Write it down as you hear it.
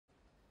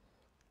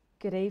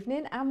Good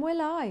evening, and we're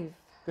live.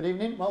 Good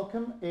evening,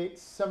 welcome.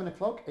 It's 7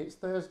 o'clock, it's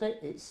Thursday,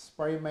 it's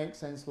Spray Makes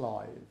Sense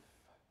Live.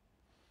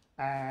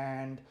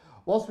 And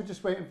whilst we're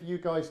just waiting for you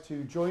guys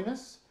to join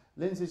us,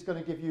 Lindsay's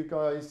going to give you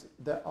guys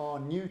that are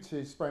new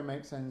to Spray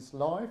Makes Sense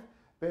Live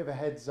a bit of a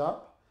heads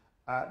up.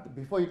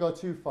 Before you go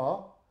too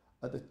far,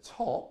 at the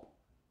top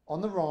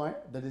on the right,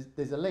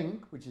 there's a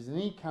link, which is an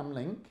eCam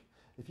link.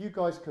 If you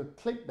guys could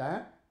click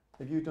that,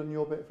 have you done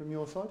your bit from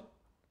your side?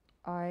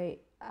 I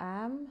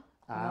am.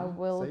 I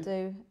will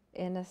do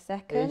in a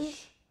second. Okay.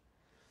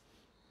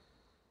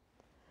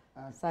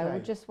 So we'll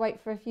just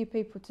wait for a few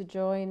people to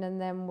join and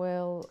then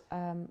we'll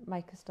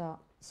make a start.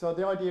 So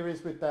the idea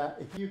is with that,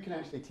 if you can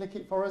actually click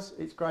it for us,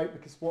 it's great,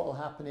 because what will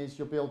happen is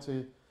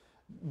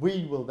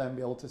we will then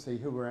be able to see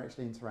who we're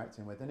actually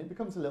interacting with, and it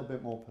becomes a little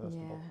bit more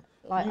personable.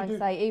 Yeah. Like I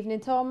say, evening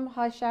Tom,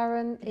 hi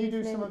Sharon. Can you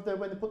do some of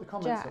when they put the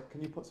comments up, can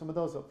you put some of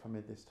those up for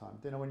me this time?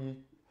 Do you know when you,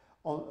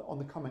 on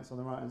the comments on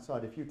the right hand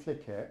side, if you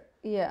click it,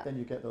 then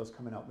you get those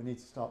coming up. We need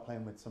to start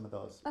playing with some of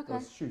those,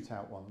 those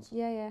shootout ones.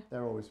 Yeah.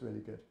 They're always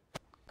really good.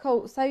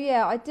 Cool. So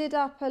yeah, I did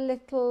up a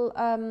little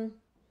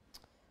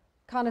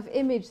kind of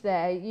image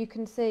there. You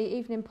can see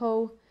evening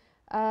Paul.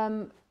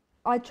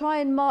 I try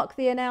and mark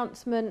the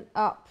announcement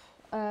up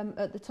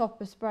at the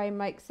top of Spray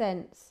Makes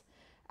Sense,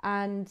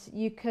 and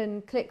you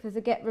can click, there's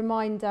a get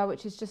reminder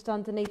which is just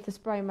underneath the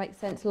Spray Makes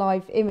Sense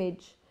live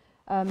image.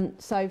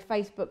 So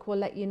Facebook will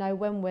let you know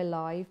when we're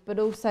live, but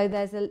also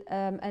there's an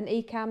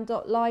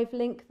ecam.live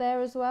link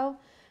there as well,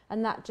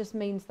 and that just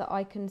means that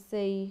I can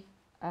see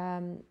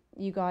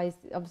you guys,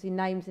 obviously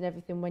names and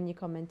everything when you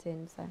comment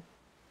in.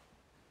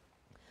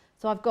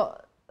 So I've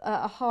got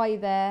a hi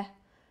there.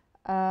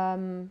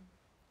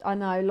 I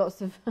know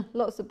lots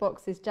of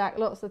boxes, Jack,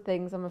 lots of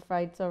things, I'm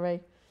afraid,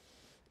 sorry.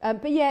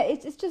 But yeah,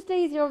 it's just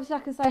easier. Obviously I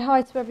can say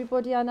hi to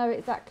everybody. I know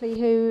exactly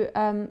who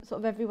sort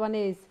of everyone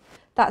is.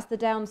 That's the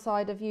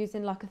downside of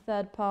using like a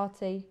third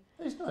party.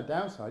 It's not a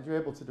downside, you're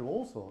able to do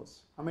all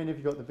sorts. I mean, have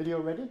you got the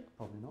video ready?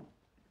 Probably not.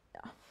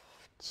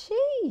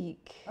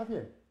 Cheek. Have you?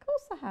 Of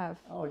course I have.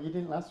 Oh, you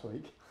didn't last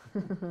week.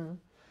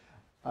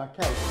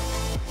 Okay.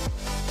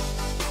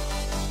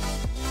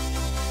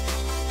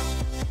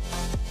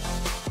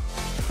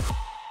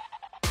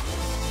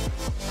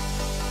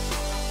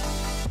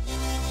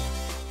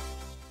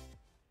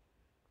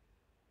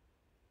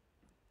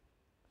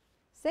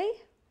 See?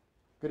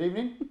 Good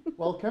evening,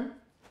 welcome.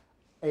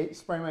 It's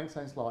Spray Makes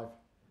Sense Live.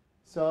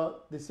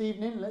 So this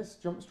evening, let's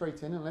jump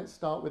straight in and let's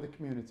start with the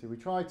community. We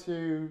try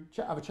to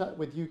have a chat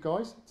with you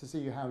guys to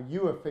see how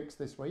you are fixed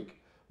this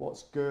week,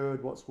 what's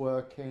good, what's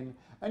working,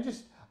 and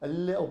just a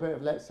little bit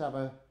of let's have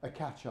a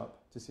catch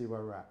up to see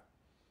where we're at.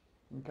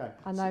 Okay.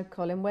 I know,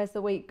 Colin, where's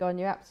the week gone?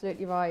 You're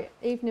absolutely right.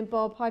 Evening,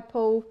 Bob. Hi,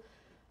 Paul.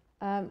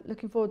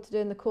 Looking forward to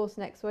doing the course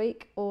next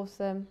week.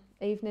 Awesome.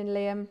 Evening,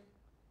 Liam.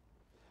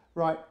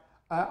 Right.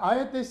 I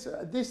had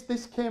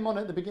this came on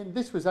at the beginning.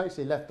 This was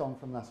actually left on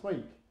from last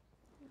week.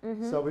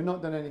 So we've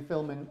not done any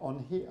filming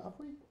on here, have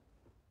we?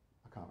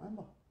 I can't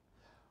remember.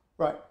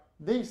 Right,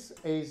 this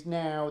is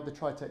now the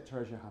Tritech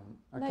treasure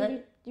hunt.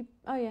 Okay. No,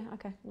 oh yeah,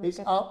 okay. It's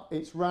up,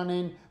 it's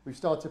running. We've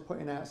started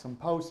putting out some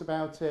posts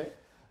about it.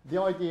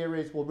 The idea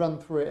is we'll run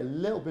through it a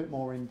little bit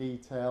more in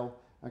detail.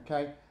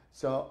 Okay,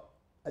 so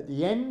at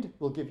the end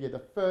we'll give you the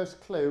first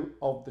clue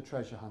of the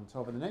treasure hunt.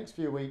 Over the next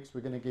few weeks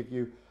we're going to give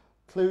you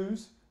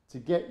clues to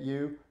get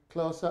you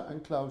closer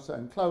and closer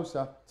and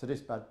closer to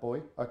this bad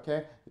boy,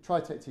 okay? The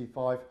Tritech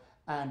T5,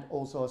 and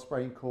also a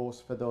spraying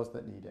course for those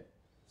that need it.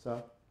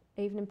 So,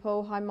 evening,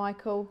 Paul. Hi,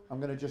 Michael. I'm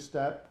going to just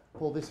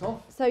pull this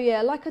off. So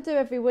yeah, like I do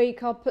every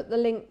week, I'll put the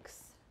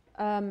links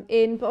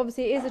in, but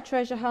obviously it is a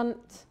treasure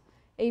hunt.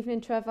 Evening,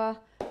 Trevor,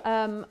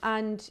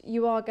 and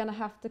you are going to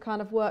have to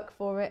kind of work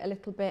for it a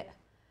little bit.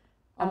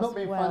 I'm not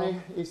being funny.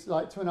 It's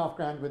like $2.5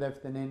 grand with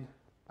everything in.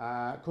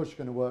 Of course, you're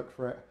going to work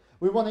for it.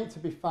 We want it to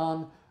be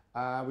fun.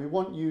 We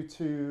want you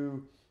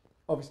to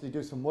obviously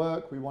do some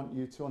work. We want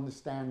you to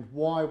understand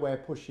why we're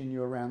pushing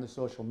you around the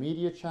social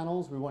media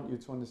channels. We want you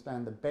to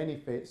understand the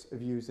benefits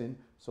of using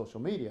social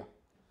media,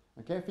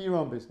 okay, for your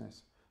own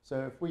business.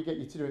 So if we get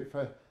you to do it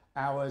for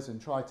hours and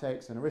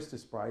Tritechs and Arista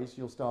sprays,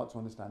 you'll start to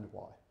understand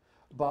why.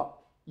 But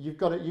you've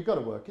got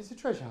to work. It's a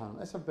treasure hunt.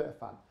 Let's have a bit of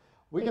fun.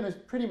 We're going to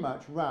pretty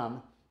much run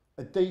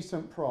a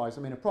decent prize,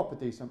 I mean a proper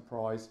decent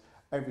prize,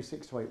 every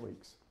 6 to 8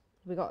 weeks.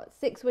 We've got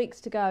 6 weeks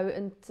to go,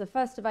 and the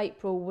 1st of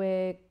April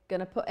we're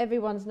going to put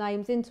everyone's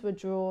names into a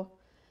draw,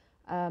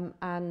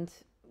 and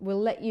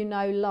we'll let you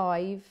know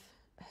live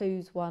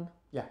who's won.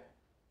 Yeah.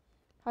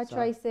 Hi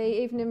Tracy,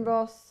 evening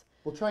Ross.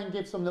 We'll try and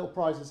give some little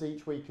prizes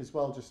each week as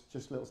well,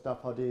 just little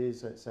stuff,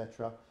 ideas,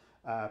 etc.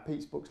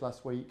 Pete's books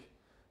last week,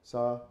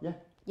 so yeah.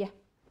 Yeah,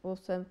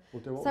 awesome.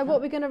 We'll do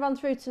what we're going to run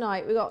through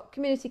tonight, we've got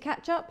community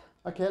catch-up.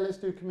 Okay, let's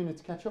do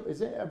community catch-up.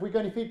 Have we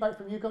got any feedback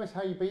from you guys?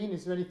 How you been?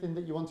 Is there anything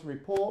that you want to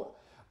report?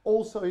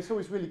 Also, it's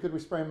always really good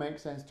with Spray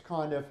Makes Sense to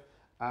kind of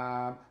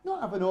not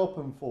have an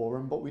open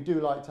forum, but we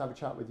do like to have a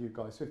chat with you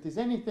guys. So if there's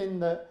anything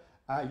that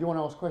you want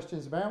to ask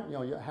questions about, you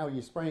know, how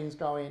your spraying's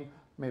going,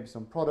 maybe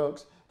some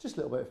products, just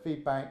a little bit of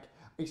feedback,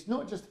 it's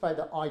not just the fact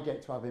that I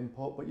get to have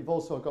input, but you've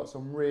also got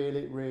some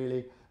really,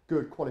 really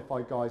good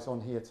qualified guys on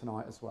here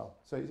tonight as well.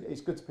 So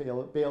it's good to be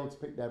able to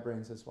pick their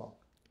brains as well.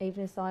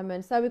 Evening,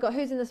 Simon. So we've got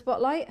who's in the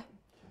spotlight?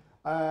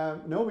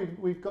 No,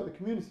 we've got the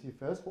community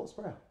first. What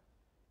sprayer?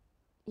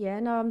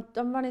 Yeah, no,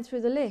 I'm running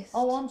through the list.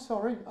 Oh, I'm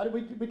sorry.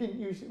 We don't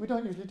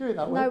usually do it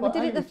that way. No, we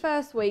did it the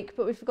first week,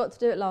 but we forgot to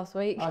do it last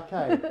week.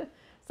 Okay.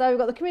 So we've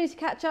got the community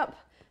catch up.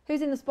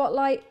 Who's in the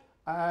spotlight?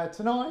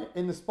 Tonight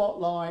in the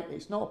spotlight,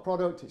 it's not a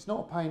product, it's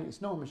not a paint,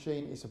 it's not a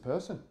machine, it's a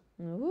person.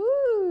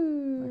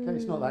 Ooh. Okay,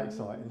 it's not that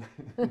exciting.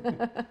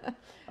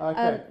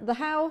 Okay. The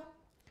how,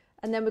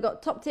 and then we've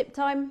got top tip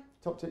time.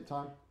 Top tip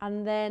time.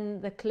 And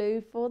then the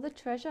clue for the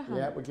treasure hunt.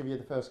 Yeah, we'll give you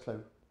the first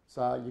clue.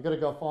 So you've got to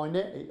go find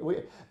it.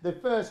 The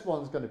first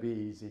one's going to be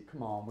easy.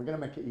 Come on, we're going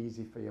to make it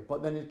easy for you.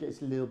 But then it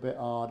gets a little bit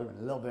harder and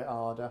a little bit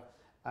harder.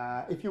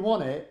 If you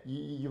want it,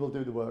 you will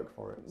do the work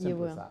for it.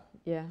 Simple as that.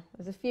 Yeah,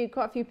 there's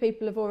quite a few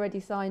people have already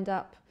signed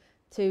up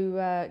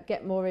to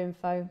get more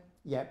info.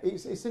 Yeah,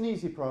 it's an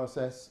easy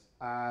process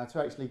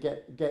to actually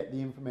get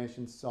the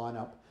information to sign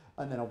up,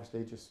 and then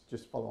obviously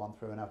just follow on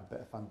through and have a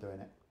bit of fun doing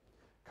it.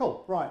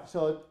 Cool. Right.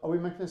 So are we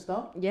making a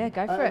start? Yeah,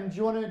 go for it. Do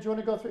you want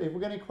to go through? If we've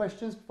got any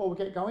questions before we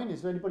get going,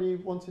 is there anybody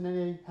wanting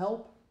any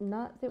help?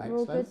 No, I think we're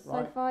all good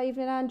so far.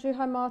 Evening, Andrew.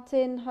 Hi,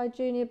 Martin. Hi,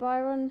 Junior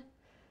Byron.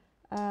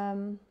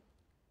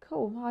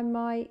 Cool. Hi,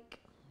 Mike.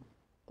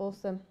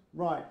 Awesome.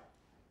 Right.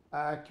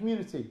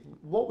 Community.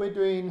 What we're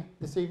doing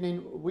this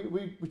evening,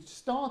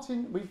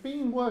 we've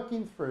been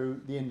working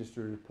through the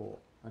industry report.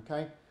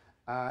 Okay.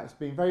 It's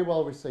been very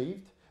well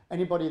received.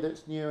 Anybody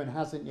that's new and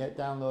hasn't yet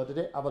downloaded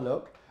it, have a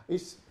look.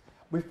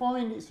 We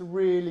find it's a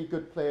really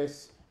good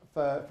place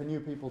for new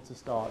people to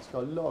start. It's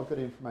got a lot of good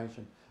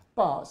information.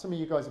 But some of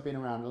you guys have been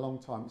around a long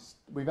time.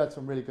 We've had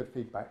some really good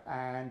feedback,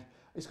 and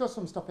it's got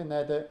some stuff in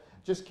there that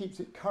just keeps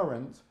it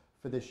current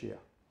for this year.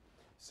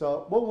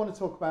 So what we want to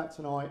talk about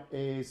tonight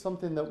is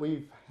something that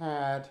we've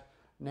had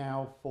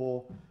now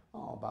for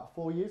about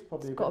 4 years,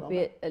 probably. It's got to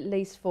be at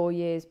least 4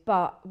 years,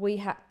 but we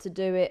had to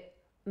do it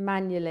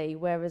manually,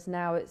 whereas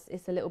now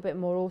it's a little bit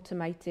more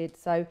automated,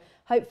 so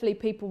hopefully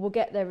people will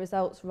get their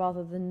results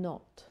rather than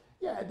not.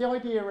 Yeah, the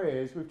idea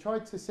is we've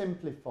tried to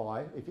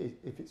simplify,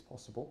 if it's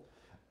possible,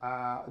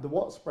 the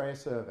what sprayer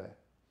survey.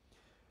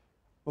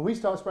 When we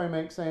start spraying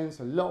Make Sense,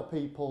 a lot of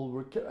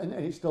people, and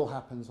it still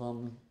happens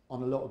on a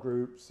lot of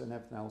groups and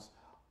everything else,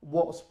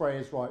 what spray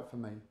is right for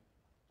me?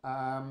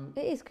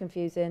 It is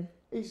confusing.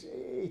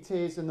 It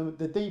is, and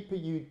the deeper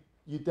you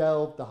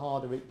delve, the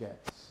harder it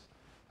gets.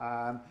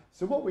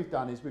 So what we've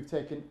done is we've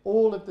taken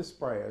all of the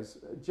sprayers,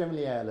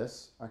 generally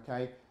Airless,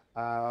 okay,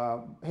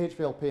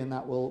 HVLP and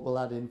that we'll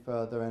add in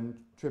further, and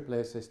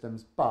AAA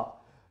systems, but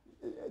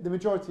the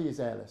majority is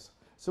Airless.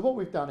 So what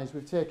we've done is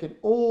we've taken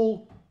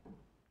all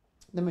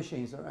the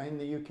machines that are in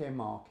the UK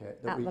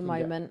market. That at the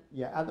moment.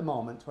 At the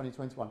moment,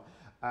 2021.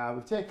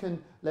 We've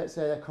taken, let's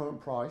say, their current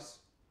price,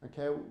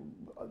 okay,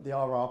 the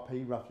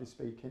RRP, roughly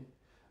speaking.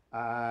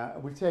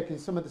 We've taken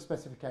some of the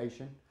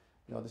specification,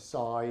 the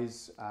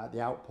size, the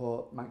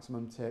output,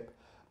 maximum tip.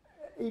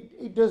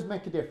 It does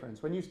make a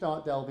difference. When you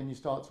start delving, you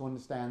start to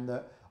understand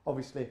that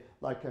obviously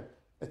like a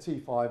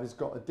T5 has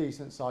got a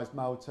decent sized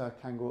motor,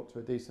 can go up to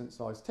a decent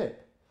sized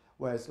tip.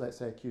 Whereas let's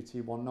say a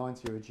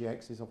QT190 or a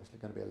GX is obviously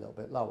going to be a little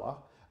bit lower,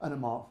 and a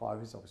Mark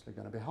 5 is obviously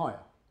going to be higher.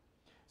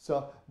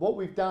 So what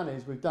we've done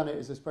is we've done it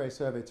as a spray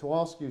survey to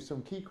ask you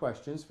some key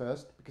questions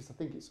first, because I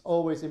think it's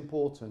always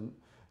important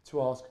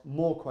to ask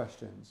more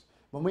questions.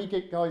 When we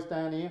get guys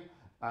down here,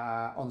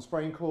 on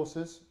spraying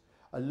courses,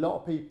 a lot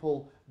of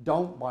people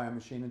don't buy a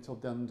machine until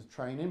done the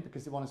training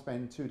because they want to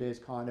spend 2 days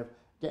kind of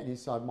getting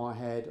inside my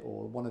head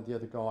or one of the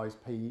other guys,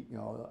 Pete,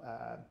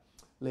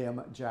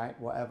 Liam, Jack,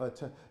 whatever,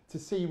 to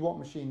see what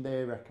machine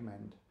they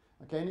recommend.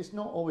 Okay, and it's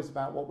not always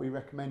about what we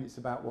recommend, it's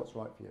about what's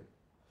right for you.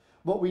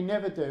 What we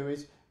never do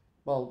is,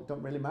 well, it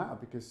don't really matter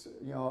because,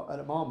 at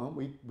the moment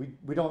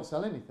we don't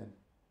sell anything.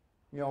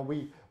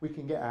 We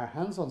can get our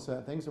hands on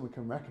certain things and we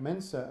can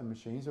recommend certain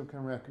machines and we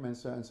can recommend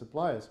certain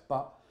suppliers,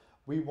 but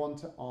we want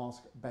to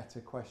ask better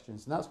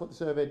questions. And that's what the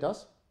survey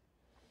does.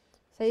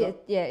 So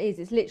it is.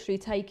 It's literally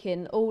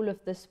taking all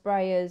of the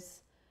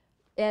sprayers,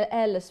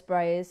 airless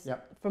sprayers,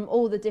 yep, from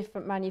all the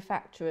different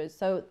manufacturers.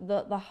 So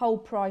the whole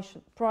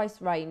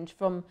price range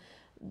from,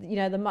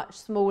 the much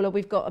smaller,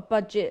 we've got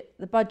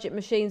the budget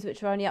machines,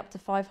 which are only up to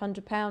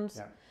 £500.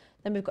 Yep.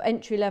 Then we've got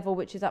entry level,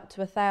 which is up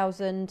to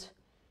 1,000.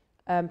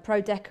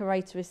 Pro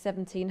Decorator is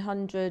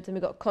 1,700, and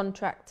we've got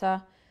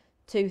Contractor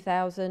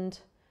 2,000.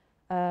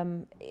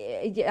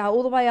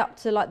 All the way up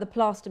to like the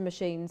plaster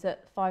machines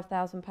at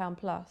 £5,000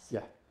 plus.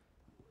 Yeah.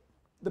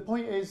 The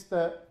point is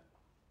that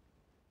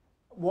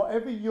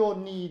whatever your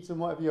needs and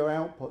whatever your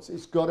outputs,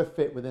 it's got to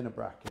fit within a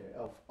bracket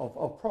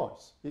of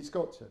price. It's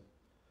got to.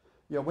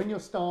 When you're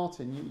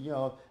starting,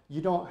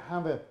 you don't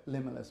have a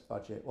limitless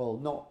budget. Well,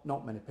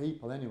 not many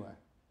people anyway.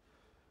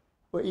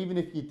 But even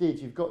if you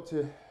did, you've got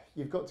to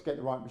get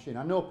the right machine.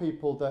 I know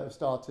people that have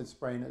started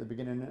spraying at the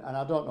beginning, and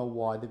I don't know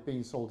why they've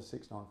been sold a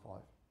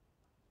 695.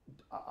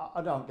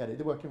 I don't get it.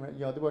 They're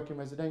working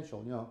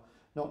residential,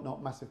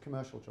 not massive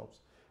commercial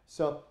jobs.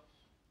 So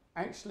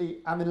actually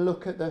having a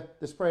look at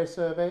the spray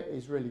survey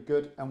is really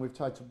good, and we've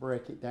tried to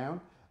break it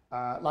down.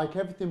 Like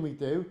everything we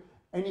do,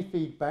 any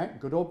feedback,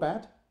 good or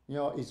bad,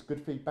 is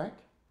good feedback.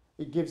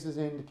 It gives us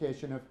an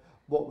indication of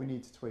what we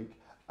need to tweak.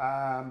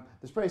 The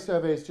spray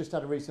survey has just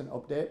had a recent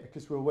update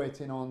because we're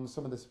waiting on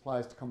some of the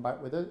suppliers to come back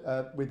with it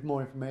with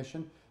more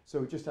information.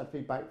 So we just had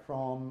feedback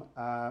from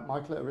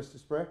Michael at Arista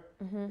Spray.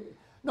 Mm-hmm.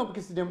 Not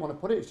because they didn't want to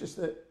put it, it's just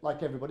that,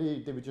 like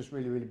everybody, they were just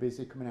really, really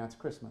busy coming out of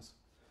Christmas.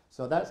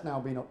 So that's now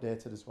been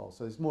updated as well.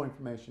 So there's more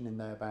information in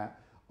there about,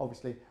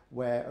 obviously,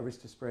 where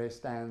Arista Spray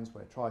stands,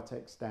 where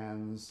Tritech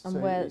stands. And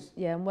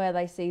so where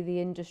they see the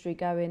industry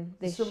going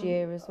this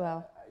year as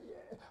well.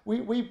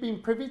 We've been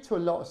privy to a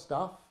lot of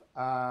stuff.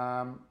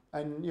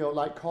 And,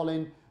 like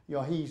Colin,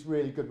 he's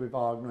really good with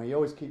Wagner. He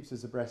always keeps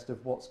us abreast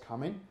of what's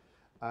coming.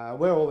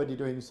 We're already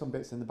doing some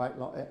bits in the back,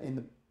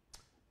 in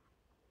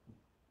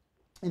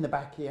the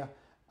back here.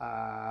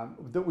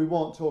 That we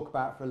won't talk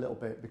about for a little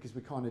bit because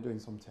we're kind of doing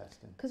some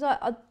testing. Because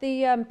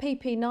the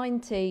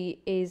PP90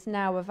 is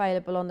now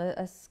available on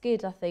a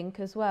skid, I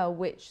think, as well,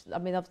 which, I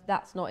mean,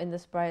 that's not in the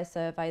sprayer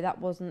survey. That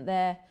wasn't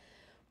there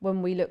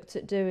when we looked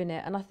at doing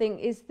it. And I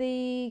think, is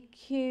the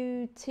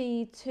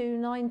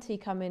QT290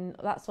 coming?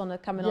 That's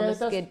coming on a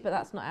skid, but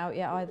that's not out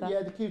yet either.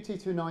 Yeah, the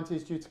QT290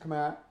 is due to come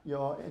out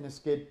in a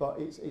skid, but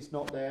it's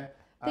not there.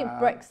 I think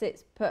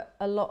Brexit's put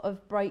a lot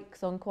of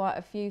brakes on quite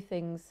a few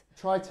things.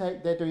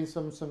 Tritech, they're doing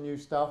some new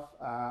stuff.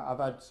 I've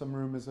had some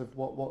rumours of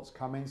what's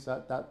coming,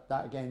 so that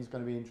again is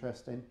going to be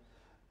interesting.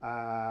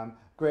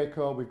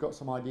 Graco, we've got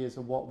some ideas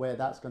of where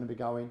that's going to be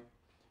going.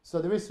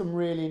 So there is some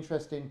really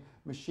interesting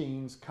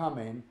machines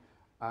coming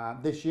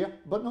this year,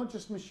 but not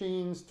just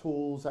machines,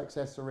 tools,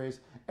 accessories,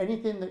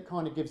 anything that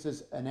kind of gives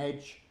us an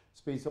edge,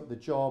 speeds up the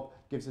job,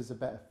 gives us a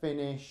better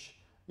finish.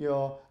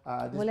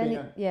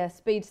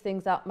 Speeds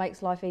things up,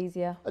 makes life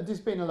easier. There's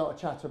been a lot of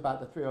chatter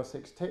about the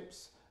 306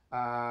 tips.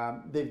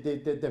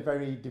 They're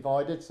very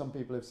divided. Some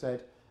people have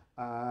said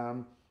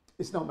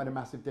it's not made a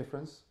massive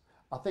difference.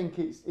 I think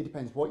it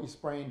depends what you're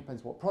spraying,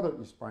 depends what product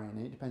you're spraying,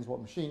 it depends what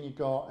machine you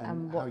got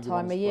and what how you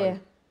time of year.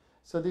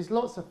 So there's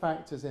lots of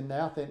factors in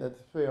there. I think that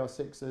the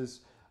 306s.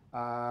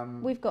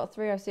 We've got a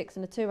 306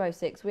 and a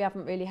 206. We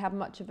haven't really had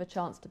much of a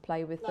chance to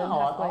play with them,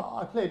 have we?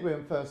 I played with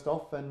them first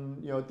off, and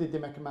did they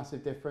make a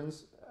massive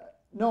difference?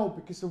 No,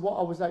 because of what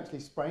I was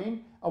actually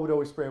spraying. I would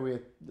always spray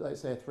with, let's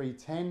say, a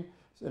 310,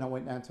 and I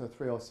went down to a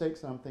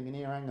 306, and I'm thinking,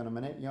 here, hang on a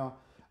minute,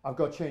 I've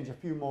got to change a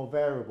few more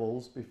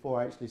variables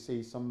before I actually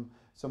see some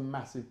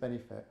massive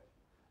benefit.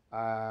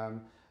 I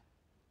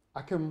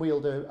can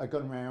wield a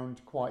gun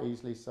round quite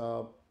easily,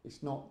 so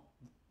it's not,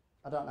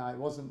 I don't know, it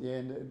wasn't the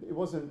end, it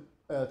wasn't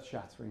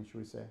earth-shattering,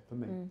 should we say, for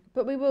me.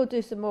 But we will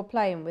do some more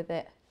playing with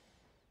it.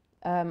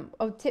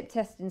 Tip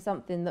testing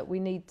something that we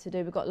need to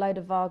do. We've got a load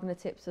of Wagner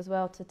tips as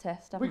well to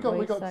test, haven't we?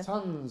 We got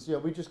tons,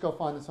 we just got to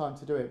find the time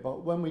to do it.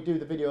 But when we do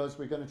the videos,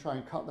 we're going to try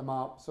and cut them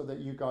up so that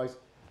you guys,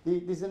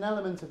 there's an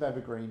element of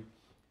evergreen.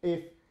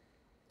 If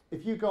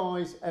you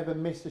guys ever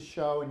miss a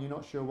show and you're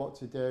not sure what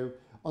to do,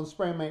 on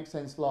Spray Makes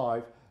Sense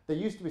Live, there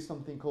used to be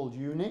something called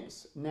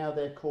units. Now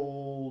they're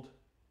called...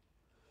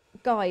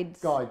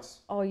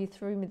 Guides. Oh, you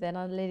threw me then.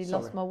 I nearly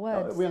lost my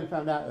words. We only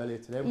found out earlier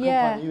today. We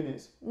couldn't find the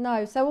units.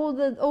 No, so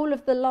all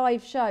of the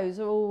live shows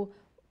are all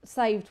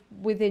saved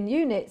within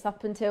units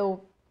up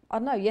until, I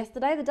don't know,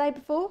 yesterday, the day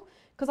before?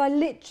 Because I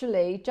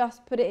literally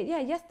just put it,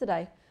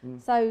 yesterday.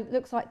 So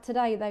looks like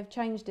today they've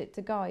changed it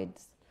to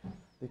guides.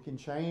 They can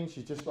change.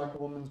 It's just like a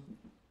woman's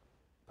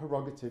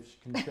prerogative. She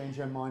can change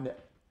her mind at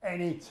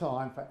any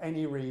time for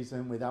any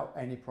reason without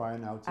any prior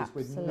notice.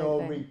 Absolutely. With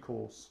no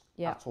recourse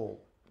at all.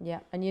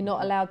 Yeah, and you're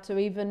not allowed to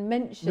even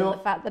mention the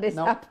fact that it's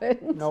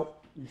happened.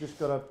 Nope, you just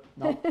got to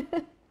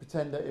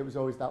pretend that it was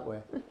always that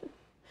way.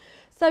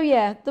 So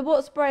the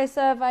What Sprayer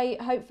survey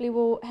hopefully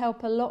will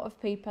help a lot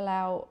of people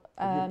out.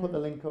 Have you put the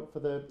link up for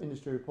the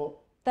industry report?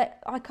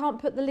 I can't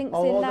put the links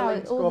in now.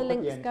 All the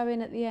links go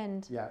in at the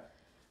end. Yeah.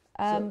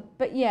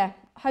 But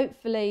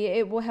hopefully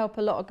it will help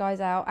a lot of guys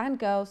out and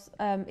girls.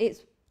 We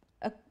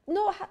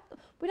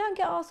don't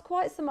get asked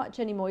quite so much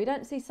anymore. You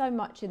don't see so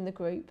much in the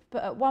group,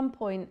 but at one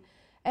point,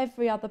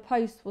 every other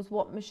post was,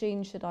 what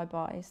machine should I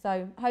buy?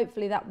 So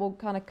hopefully that will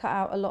kind of cut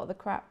out a lot of the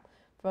crap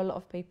for a lot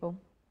of people.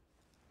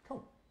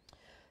 Cool.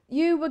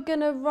 You were going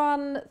to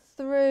run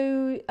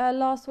through,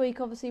 last week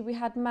obviously we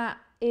had Matt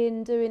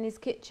in doing his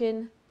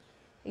kitchen.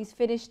 He's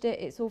finished it,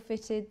 it's all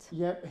fitted.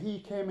 Yep, he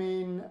came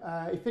in,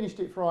 he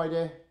finished it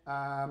Friday.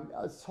 I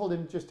told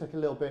him just take a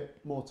little bit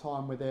more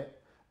time with it.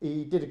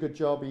 He did a good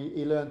job,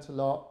 he learnt a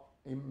lot,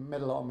 he made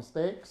a lot of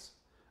mistakes.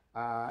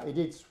 He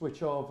did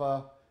switch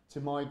over to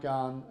my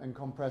gun and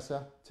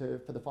compressor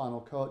for the final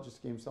coat, just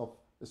to give himself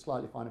a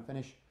slightly finer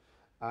finish.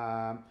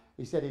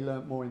 He said he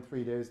learnt more in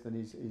 3 days than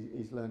he's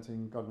learnt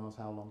in God knows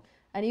how long.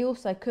 And he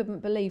also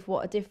couldn't believe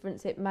what a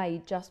difference it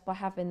made just by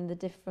having the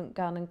different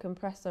gun and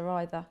compressor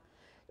either.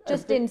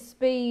 Just in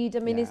speed,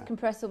 I mean, his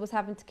compressor was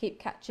having to keep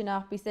catching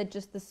up. He said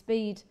just the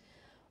speed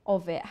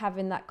of it,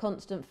 having that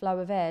constant flow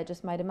of air,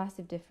 just made a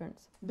massive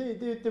difference.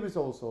 There was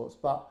all sorts,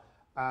 but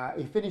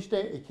He finished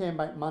it, he came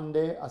back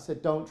Monday. I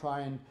said, don't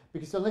try and,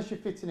 because unless you're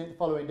fitting it the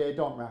following day,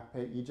 don't wrap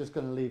it. You're just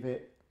going to leave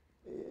it.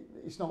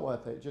 It's not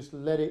worth it. Just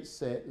let it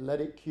sit, let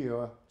it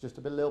cure just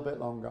a little bit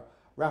longer.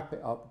 Wrap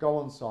it up, go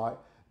on site,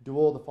 do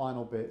all the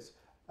final bits.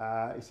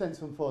 He sent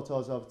some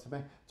photos over to me,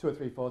 2 or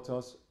 3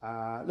 photos.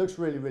 Looks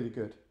really, really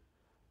good.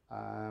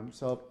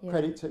 So Yeah.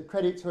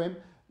 credit to him.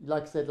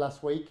 Like I said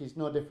last week, he's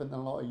no different than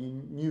a lot of you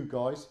new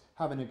guys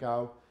having a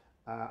go.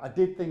 I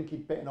did think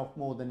he'd bitten off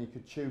more than he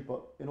could chew,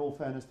 but in all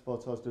fairness, the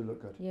photos do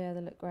look good. Yeah,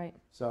 they look great.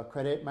 So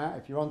credit, Matt.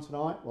 If you're on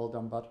tonight, well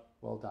done, bud.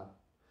 Well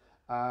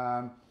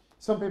done.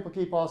 Some people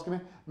keep asking me,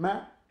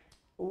 Matt,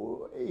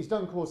 he's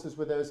done courses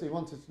with us. He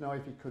wanted to know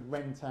if he could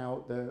rent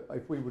out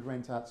if we would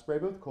rent out the spray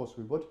booth. Of course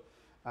we would.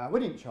 We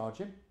didn't charge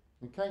him.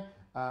 Okay.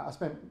 I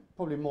spent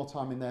probably more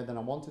time in there than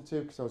I wanted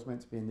to because I was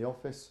meant to be in the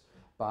office,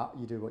 but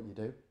you do what you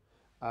do.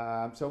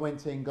 So I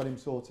went in, got him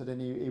sorted,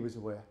 and he was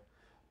aware.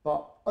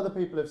 But other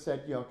people have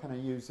said, can I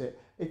use it?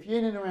 If you're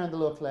in and around the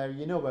local area,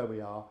 you know where we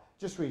are,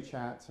 just reach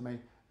out to me.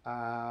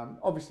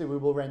 Obviously, we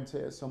will rent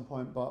it at some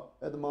point, but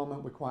at the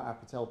moment, we're quite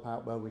happy to help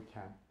out where we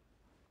can.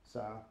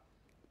 So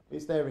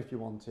it's there if you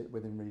want it,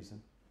 within reason.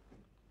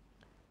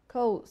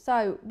 Cool.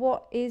 So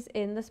what is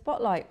in the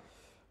spotlight?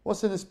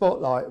 What's in the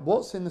spotlight?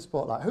 What's in the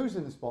spotlight? Who's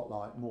in the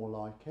spotlight? More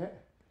like it.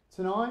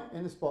 Tonight,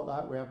 in the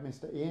spotlight, we have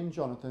Mr. Ian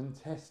Jonathan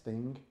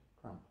testing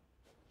cramp.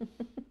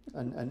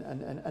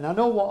 And I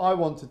know what I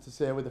wanted to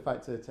say with the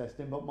fact of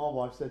testing, but my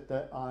wife said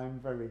that I'm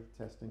very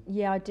testing.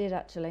 Yeah, I did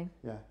actually.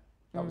 Yeah,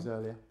 that was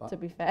earlier. But to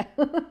be fair.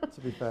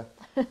 to be fair,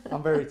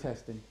 I'm very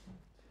testing.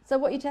 So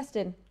what are you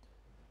testing?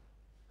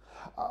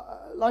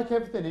 Like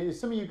everything,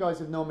 some of you guys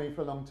have known me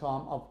for a long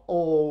time. I've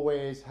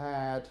always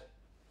had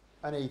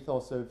an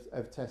ethos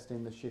of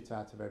testing the shit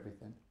out of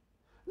everything.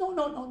 Not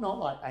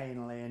like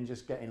anally and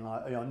just getting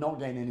not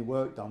getting any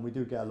work done. We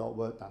do get a lot of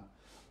work done,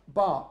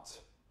 but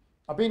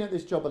I've been at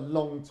this job a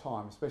long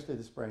time, especially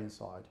the spraying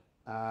side,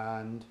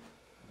 and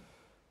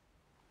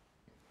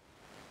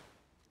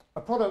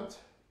a product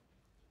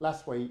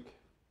last week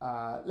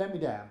let me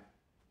down,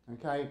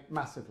 okay,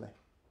 massively.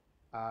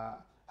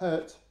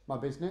 Hurt my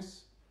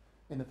business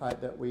in the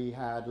fact that we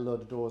had a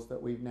load of doors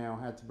that we've now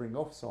had to bring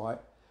off site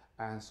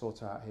and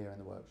sort out here in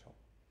the workshop.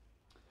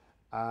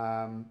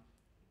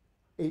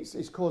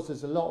 It's caused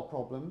us a lot of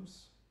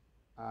problems,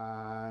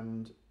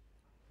 and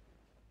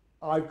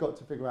I've got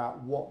to figure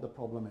out what the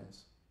problem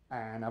is,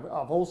 and I've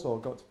also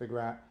got to figure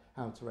out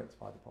how to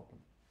rectify the problem.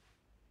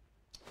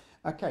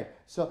 Okay,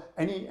 so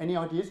any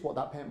ideas what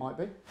that paint might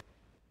be?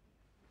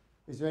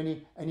 Is there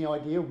any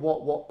idea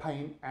what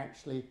paint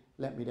actually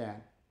let me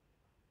down?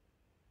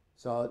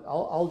 So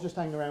I'll just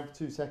hang around for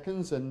 2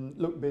 seconds and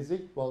look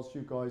busy whilst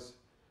you guys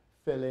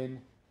fill in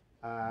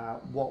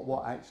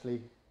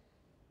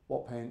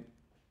what paint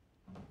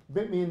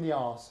bit me in the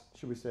arse,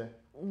 should we say?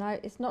 No,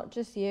 it's not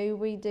just you.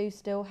 We do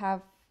still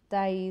have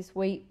days,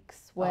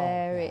 weeks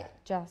where it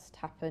just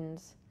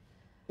happens.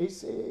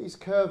 It's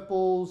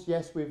curveballs.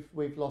 Yes,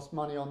 we've lost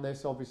money on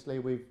this. Obviously,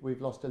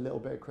 we've lost a little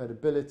bit of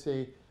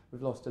credibility.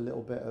 We've lost a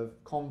little bit of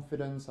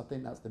confidence. I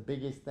think that's the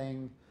biggest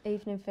thing.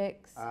 Evening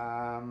fix.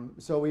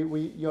 So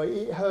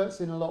it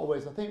hurts in a lot of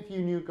ways. I think for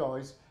you new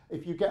guys,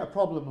 if you get a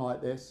problem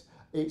like this,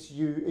 it's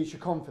your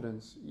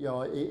confidence.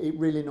 It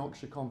really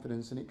knocks your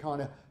confidence, and it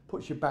kind of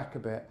puts you back a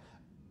bit.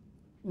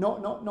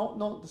 Not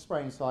the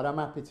spraying side. I'm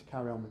happy to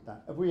carry on with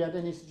that. Have we had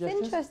any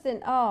suggestions?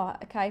 Interesting.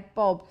 Okay,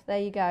 Bob. There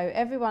you go.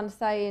 Everyone's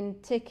saying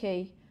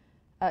Ticky.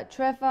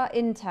 Trevor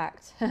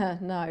intact.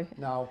 No.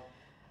 No.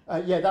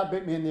 Yeah, that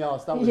bit me in the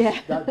arse. That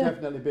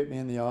definitely bit me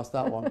in the arse.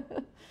 That one.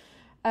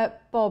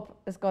 Bob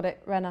has got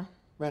it. Renner.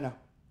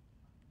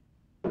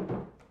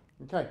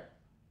 Okay.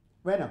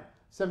 Renner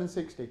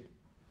 760.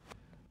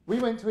 We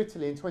went to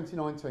Italy in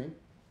 2019.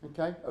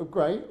 Okay. Oh,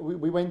 great.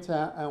 We went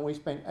out and we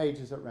spent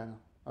ages at Renner.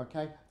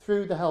 Okay,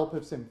 through the help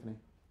of Symphony.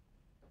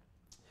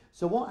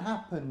 So what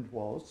happened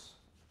was,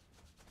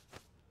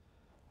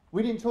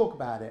 we didn't talk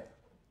about it.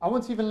 I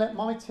wouldn't even let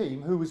my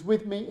team, who was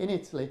with me in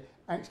Italy,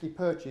 actually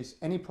purchase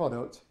any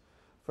product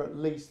for at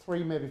least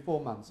 3, maybe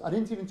 4 months. I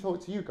didn't even talk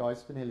to you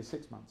guys for nearly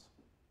 6 months,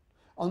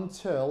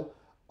 until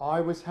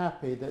I was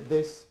happy that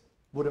this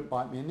wouldn't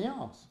bite me in the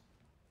arse.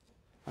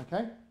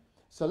 Okay,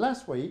 so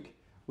last week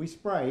we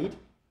sprayed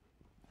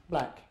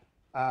black.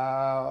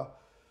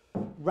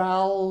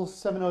 RAL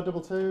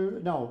 7022,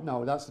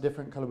 no, that's a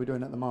different colour we're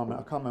doing at the moment.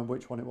 I can't remember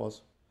which one it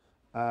was.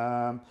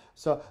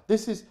 So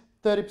this is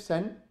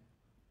 30%.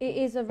 It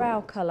is a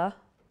RAL colour.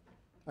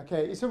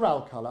 Okay, it's a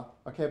RAL colour,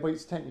 okay, but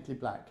it's technically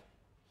black.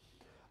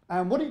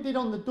 And what it did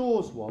on the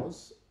doors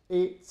was,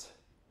 it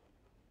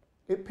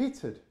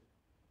pitted.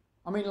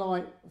 I mean,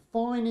 like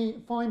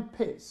fine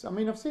pits. I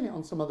mean, I've seen it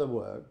on some other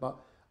work, but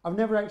I've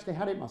never actually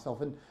had it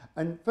myself.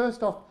 And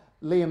first off,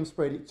 Liam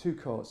sprayed it 2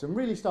 coats and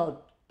really started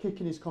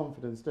kicking his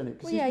confidence, didn't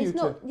it?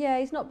 Well,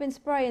 he's not been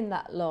spraying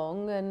that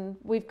long, and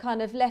we've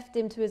kind of left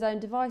him to his own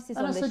devices.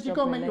 And on I this said, you've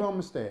got to make your own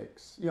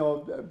mistakes,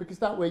 because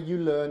that way you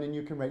learn and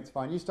you can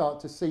rectify, and you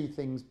start to see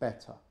things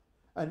better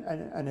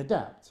and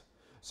adapt.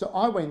 So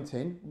I went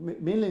in,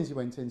 me and Lindsay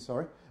went in,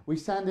 sorry. We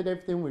sanded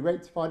everything, we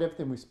rectified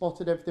everything, we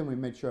spotted everything, we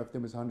made sure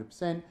everything was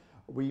 100%.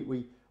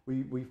 We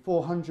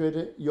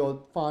 400 your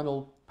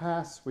final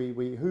pass, we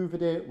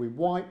hoovered it, we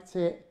wiped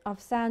it. I've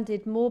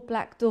sanded more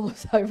black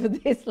doors over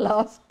this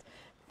last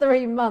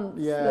 3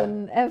 months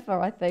than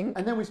ever, I think.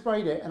 And then we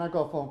sprayed it, and I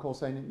got a phone call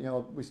saying, you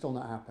know, we're still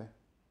not happy.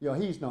 You know,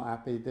 he's not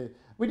happy.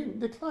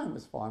 The client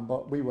was fine,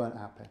 but we weren't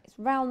happy. It's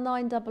round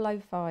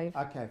 9005.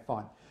 Okay,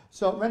 fine.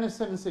 So Renner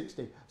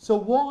 760. So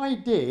why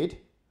did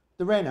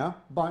the Renner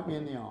bite me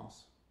in the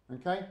arse?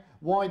 Okay,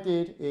 why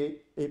did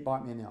it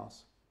bite me in the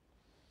arse?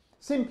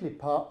 Simply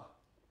put,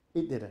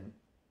 it didn't.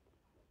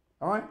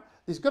 All right,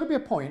 there's got to be a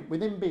point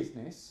within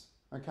business,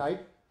 okay,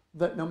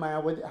 that no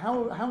matter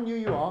how new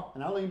you are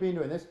and how long you've been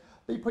doing this,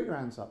 that you put your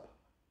hands up.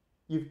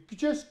 You've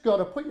just got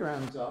to put your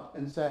hands up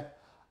and say,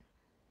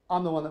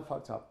 I'm the one that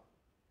fucked up.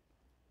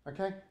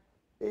 Okay,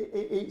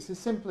 it's as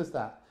simple as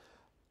that.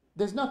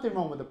 There's nothing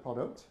wrong with the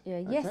product. Yeah,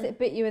 okay? yes, it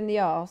bit you in the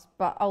arse,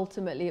 but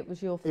ultimately it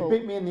was your fault. It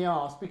bit me in the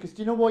arse because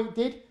do you know what it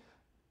did?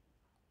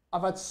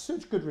 I've had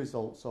such good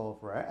results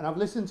over it, and I've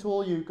listened to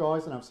all you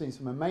guys, and I've seen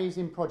some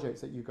amazing projects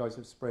that you guys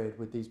have sprayed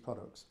with these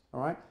products, all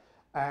right?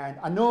 And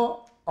I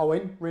know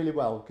Owen really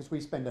well because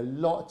we spend a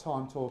lot of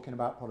time talking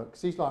about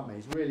products. He's like me,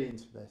 he's really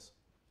into this.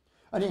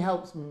 And he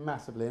helps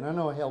massively, and I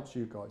know he helps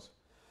you guys.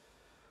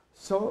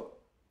 So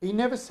he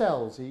never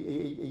sells,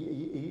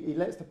 he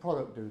lets the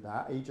product do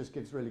that, he just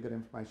gives really good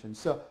information.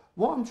 So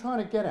what I'm trying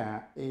to get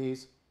at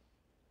is,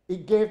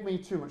 it gave me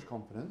too much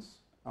confidence.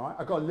 All right,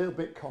 I got a little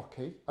bit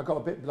cocky, I got a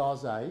bit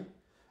blasé,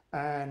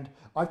 and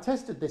I've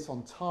tested this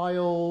on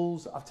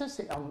tiles, I've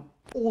tested it on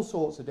all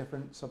sorts of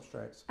different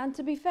substrates. And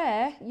to be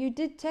fair, you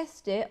did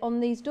test it on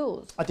these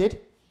doors. I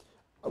did.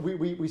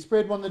 We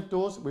sprayed one of the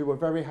doors, we were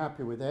very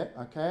happy with it,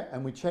 okay,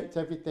 and we checked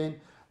everything,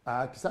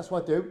 because that's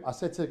what I do. I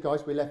said to the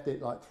guys, we left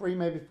it like 3,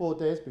 maybe 4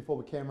 days before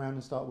we came around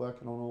and started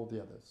working on all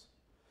the others.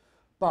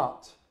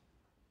 But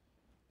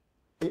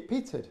it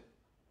pitted.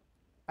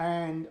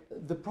 And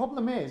the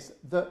problem is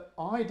that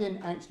I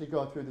didn't actually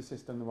go through the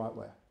system the right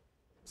way.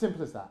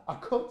 Simple as that. I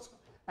cut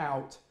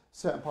out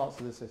certain parts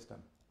of the system.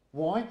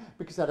 Why?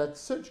 Because I had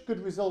such good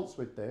results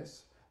with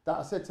this that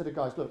I said to the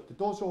guys, look, the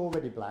doors are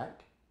already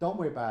black. Don't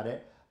worry about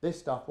it. This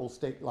stuff will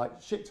stick like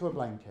shit to a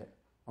blanket.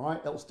 All right?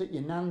 It'll stick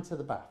your nan to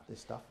the bath, this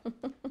stuff.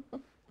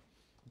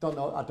 I don't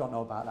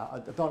know about that. I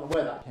don't know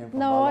where that came from.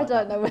 No, I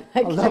don't know where that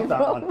came from. I love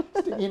that one.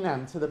 Stick your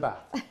nan to the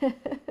bath.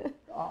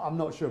 I'm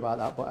not sure about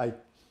that,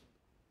 but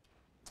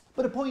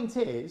But the point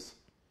is,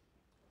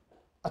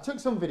 I took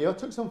some video,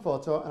 took some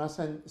photo, and I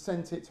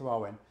sent it to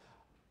Owen.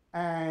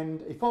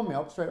 And he phoned me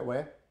up straight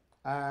away,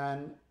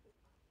 and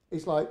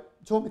he's like,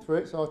 talk me through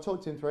it. So I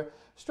talked to him through it.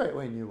 Straight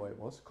away he knew what it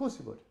was. Of course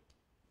he would.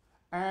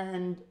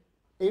 And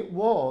it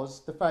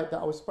was the fact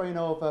that I was spraying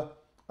over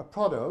a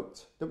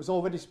product that was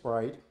already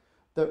sprayed,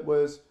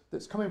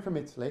 that's coming from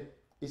Italy.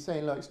 He's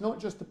saying, look, it's not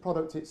just the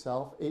product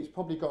itself. It's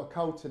probably got a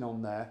coating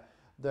on there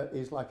that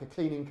is like a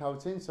cleaning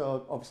coating,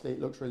 so obviously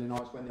it looks really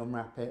nice when they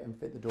unwrap it and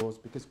fit the doors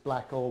because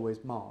black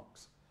always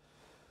marks.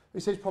 He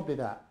says probably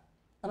that.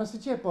 And I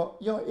said, yeah, but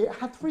you know, it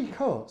had 3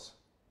 coats.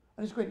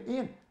 And he's going,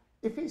 Ian,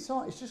 if it's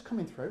just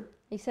coming through.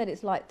 He said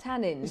it's like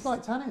tannins. It's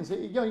like tannins.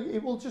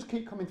 It will just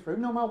keep coming through,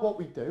 no matter what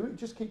we do, it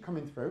just keep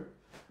coming through.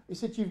 He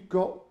said, you've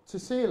got to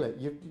seal it.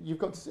 You've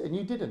got to, and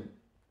you didn't.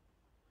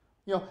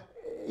 You know,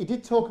 he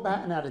did talk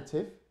about an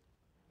additive,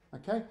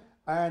 okay?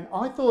 And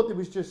I thought it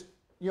was just,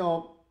 you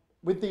know,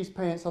 with these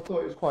paints, I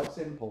thought it was quite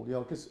simple, you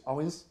know, because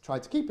Owens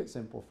tried to keep it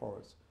simple for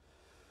us.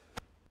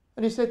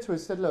 And he said to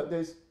us, look,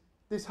 there's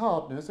this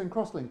hardness and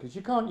cross-linkers.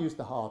 You can't use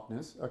the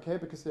hardness, okay,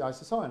 because the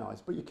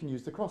isocyanides, but you can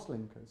use the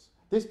cross-linkers.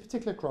 This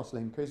particular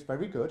cross-linker is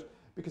very good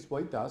because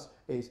what it does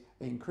is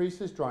it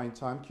increases drying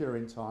time,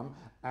 curing time,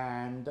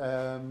 and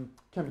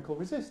chemical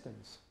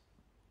resistance.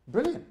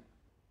 Brilliant.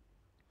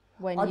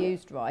 When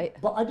used right.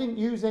 But I didn't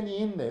use any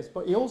in this,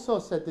 but he also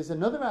said there's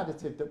another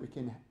additive that we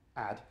can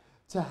add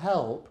to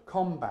help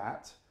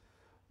combat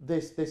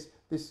this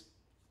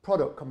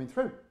product coming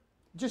through.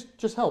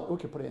 Just help. We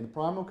could put it in the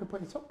primer, we could put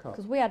it in the top coat.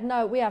 Because we have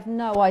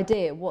no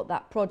idea what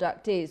that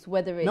product is,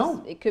 whether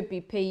it could be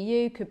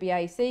PU, could be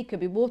AC, could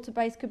be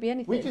water-based, could be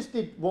anything. We just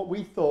did what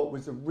we thought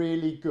was a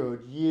really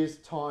good year's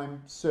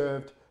time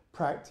served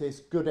practice,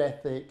 good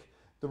ethic,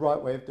 the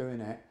right way of doing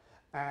it.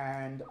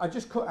 And I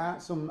just cut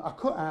out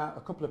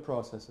a couple of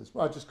processes.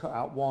 Well, I just cut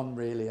out one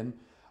really, and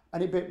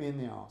it bit me in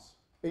the arse.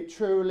 It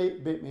truly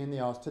bit me in the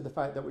arse to the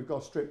fact that we've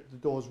got to strip the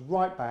doors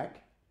right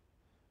back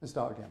and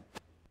start again.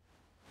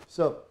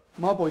 So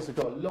my boys have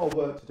got a lot of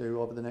work to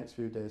do over the next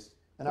few days,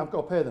 and I've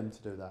got to pay them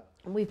to do that.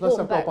 And plus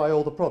I've got to buy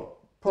all the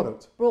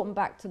product. Brought them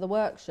back to the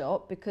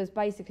workshop because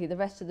basically the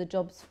rest of the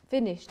job's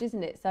finished,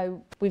 isn't it?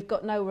 So we've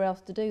got nowhere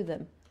else to do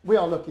them. We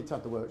are lucky to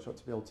have the workshop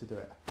to be able to do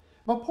it.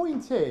 My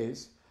point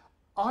is,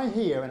 I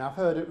hear, and I've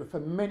heard it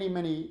for many,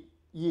 many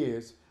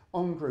years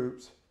on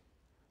groups,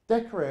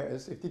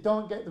 decorators, if they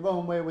don't get their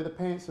own way with a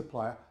paint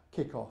supplier,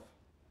 kick off.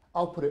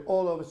 I'll put it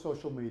all over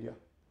social media.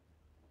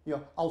 You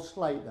know, I'll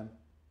slate them.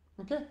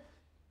 Okay?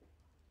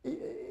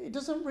 it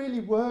doesn't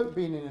really work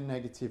being in a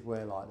negative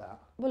way like that.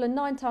 Well, and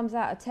 9 times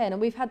out of 10,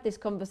 and we've had this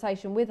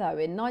conversation with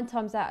Owen, 9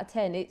 times out of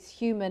 10, it's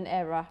human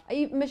error.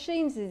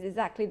 Machines is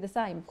exactly the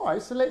same. All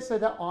right, so let's say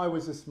that I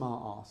was a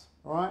smart ass,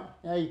 all right?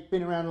 Yeah, you've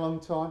been around a long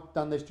time,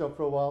 done this job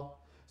for a while.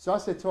 So I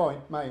said to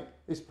Owen, mate,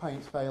 this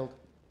paint's failed.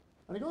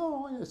 And he goes,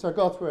 oh, yeah. So I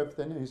go through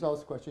everything, and he's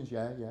asked questions,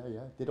 yeah,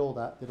 did all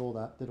that.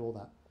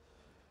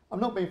 I'm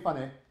not being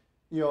funny.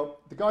 You know,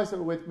 the guys that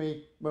were with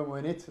me when we were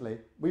in Italy,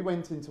 we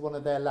went into one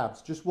of their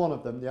labs, just one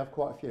of them, they have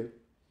quite a few.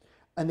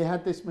 And they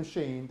had this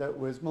machine that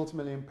was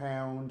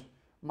multi-million-pound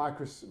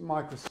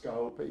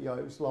microscope. You know,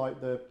 it was like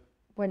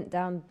went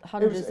down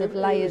hundreds of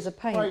layers of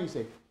paint.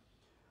 Crazy.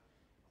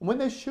 And when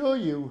they show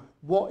you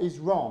what is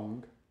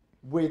wrong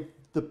with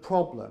the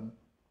problem,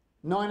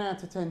 9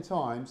 out of 10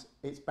 times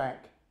it's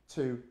back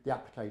to the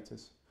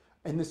applicators.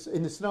 In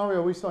the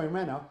scenario we saw in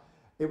Renner,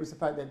 it was the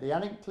fact that they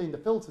hadn't cleaned the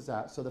filters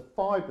out, so the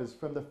fibres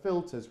from the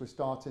filters were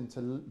starting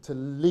to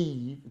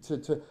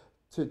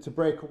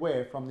break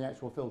away from the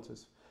actual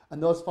filters.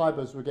 And those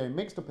fibres were getting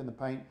mixed up in the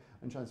paint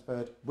and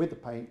transferred with the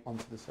paint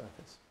onto the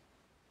surface.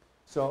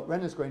 So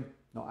Renner's going,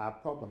 not our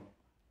problem.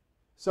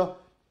 So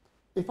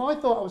if I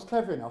thought I was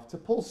clever enough to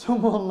pull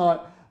someone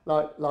like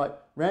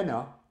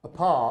Renner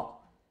apart,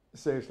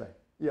 seriously,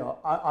 yeah,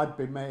 I'd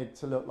be made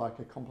to look like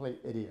a complete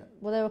idiot.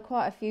 Well, there were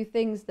quite a few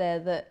things there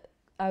that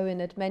Owen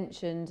had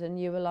mentioned, and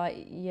you were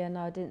like, yeah,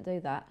 no, I didn't do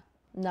that.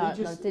 No, I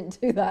didn't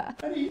do that.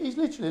 And he's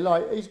literally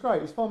like, he's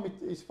great. He's phoned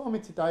me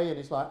today, and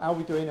he's like, how are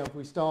we doing? Have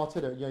we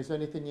started? Or, is there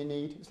anything you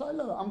need? It's like,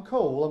 look, I'm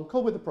cool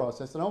with the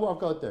process. I know what I've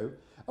got to do.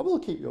 I will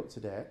keep you up to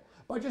date.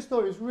 But I just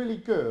thought it was really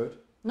good,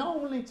 not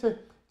only to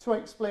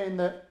explain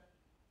that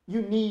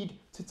you need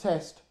to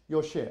test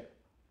your shit.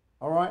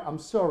 All right? I'm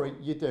sorry,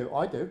 you do.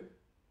 I do.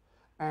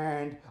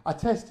 And I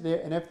tested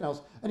it and everything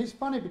else. And it's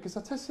funny because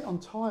I tested it on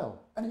tile,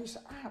 and it's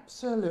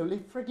absolutely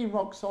frigging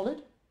rock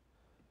solid.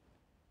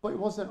 But it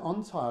wasn't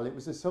on tile, it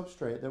was a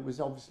substrate that was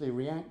obviously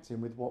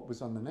reacting with what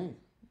was underneath.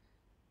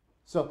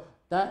 So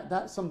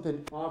that's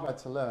something I've had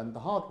to learn the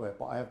hard way,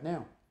 but I have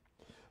now.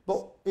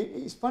 But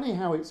it's funny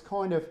how it's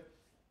kind of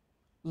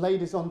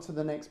laid us on to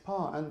the next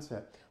part, hasn't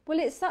it? Well,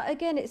 it's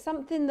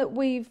something that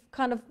we've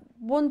kind of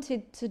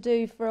wanted to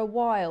do for a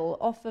while,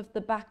 off of the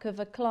back of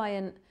a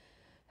client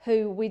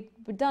who we'd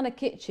done a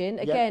kitchen,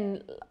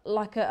 again,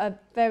 like a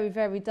very,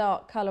 very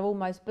dark colour,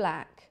 almost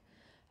black.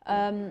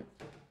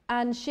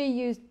 And she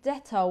used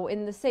Dettol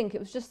in the sink. It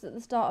was just at the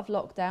start of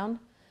lockdown.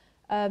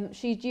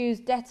 She'd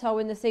used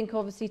Dettol in the sink,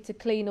 obviously, to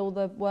clean all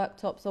the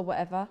worktops or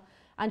whatever.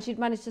 And she'd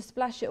managed to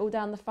splash it all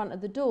down the front of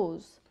the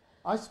doors.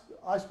 I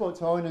spoke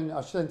to Owen and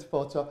I sent a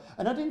photo.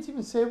 And I didn't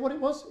even say what it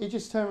was. He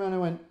just turned around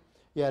and went,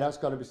 yeah, that's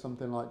got to be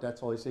something like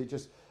Dettol. You see,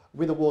 just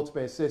with a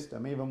water-based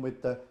system, even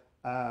with the...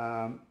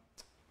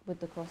 with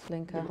the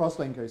crosslinker. The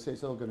crosslinker, so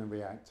it's all going to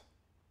react.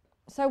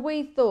 So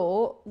we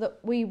thought that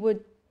we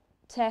would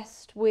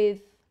test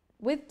with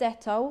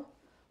Dettol,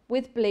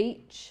 with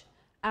bleach,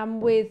 and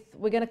we're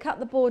going to cut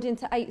the board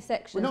into 8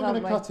 sections. We're not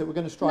going to cut it, we're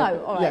going to stripe it.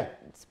 No, all right,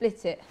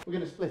 split it. We're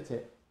going to split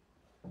it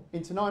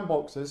into 9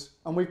 boxes,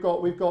 and we've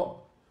got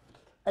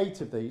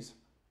 8 of these.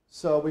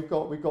 So we've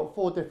got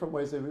 4 different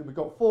ways. We've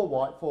got 4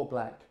 white, 4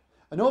 black.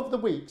 And over the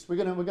weeks,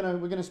 we're going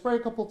to spray a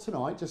couple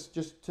tonight,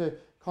 just to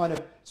kind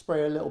of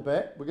spray a little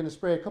bit. We're going to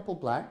spray a couple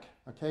black.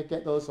 Okay,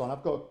 get those on.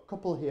 I've got a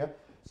couple here.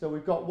 So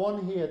we've got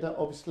one here that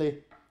obviously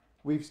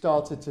we've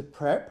started to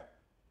prep.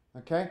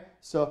 Okay,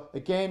 so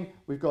again,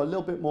 we've got a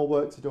little bit more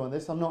work to do on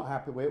this. I'm not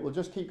happy with it. We'll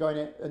just keep going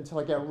it until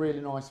I get a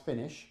really nice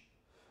finish.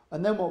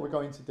 And then what we're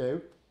going to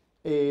do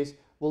is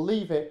we'll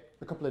leave it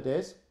a couple of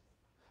days.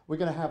 We're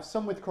going to have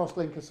some with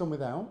crosslinker, some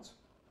without.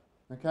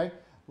 Okay,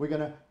 we're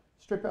going to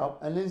strip it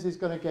up, and Lindsay's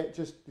going to get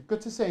go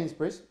to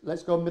Sainsbury's.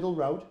 Let's go middle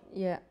road.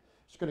 Yeah.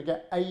 She's going to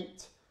get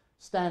 8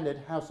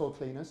 standard household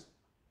cleaners.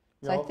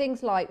 So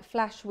things like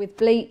flash with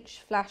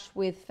bleach, flash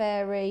with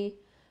fairy,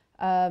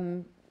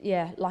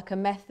 like a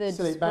method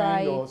spray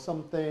bang or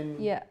something.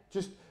 Yeah.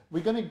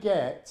 We're going to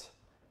get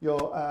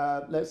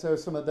your let's say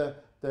some of the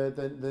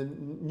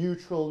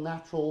neutral,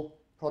 natural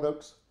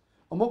products.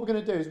 And what we're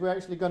going to do is we're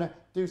actually going to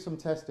do some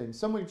testing.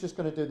 Some we're just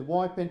going to do the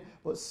wiping,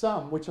 but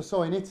some, which I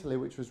saw in Italy,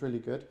 which was really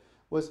good,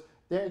 was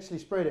they actually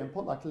sprayed it and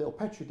put like a little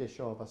Petri dish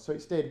over, so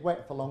it stayed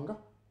wet for longer.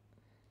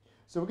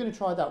 So we're going to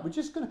try that. We're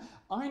just going to,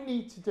 I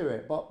need to do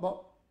it, but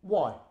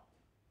why?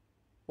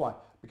 Why?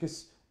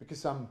 Because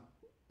I'm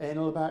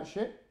anal about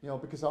shit,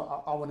 because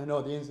I want to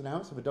know the ins and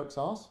outs of a duck's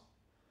arse.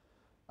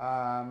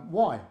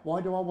 Why?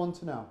 Why do I want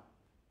to know?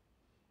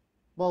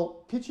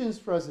 Well, kitchens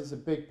for us is a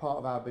big part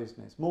of our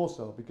business, more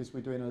so because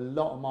we're doing a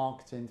lot of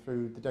marketing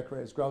through the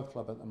Decorators Growth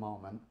Club at the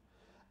moment,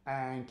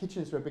 and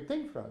kitchens are a big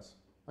thing for us.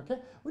 Okay,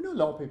 we know a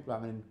lot of people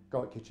haven't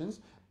got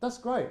kitchens. That's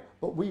great,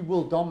 but we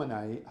will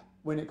dominate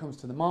when it comes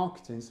to the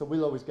marketing, so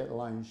we'll always get the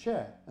lion's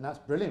share, and that's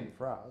brilliant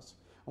for us.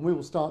 And we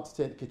will start to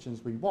take the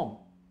kitchens we want.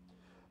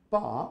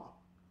 But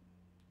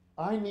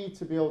I need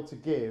to be able to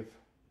give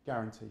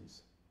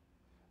guarantees,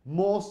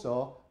 more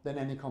so than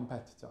any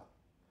competitor.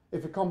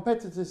 If a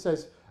competitor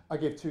says, I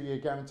give 2-year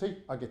guarantee,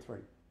 I give 3.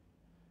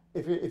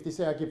 If they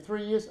say I give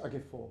 3 years, I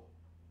give 4.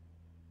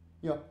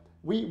 You know,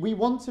 we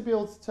want to be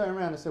able to turn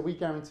around and say we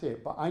guarantee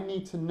it, but I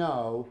need to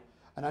know,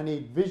 and I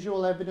need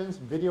visual evidence,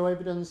 video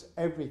evidence,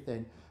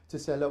 everything to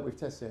say, look, we've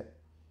tested it.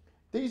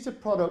 These are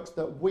products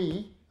that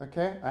we,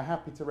 okay, are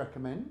happy to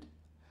recommend,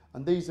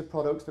 and these are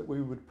products that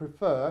we would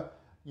prefer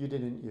you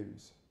didn't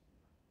use.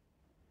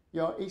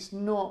 You know, it's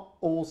not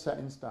all set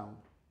in stone.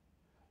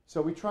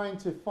 So we're trying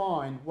to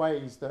find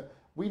ways that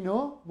we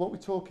know what we're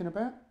talking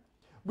about.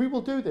 We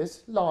will do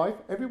this live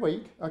every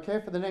week,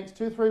 okay, for the next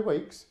 2 or 3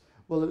 weeks.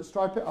 We'll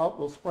stripe it up,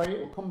 we'll spray it,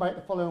 we'll come back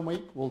the following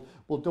week, we'll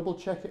double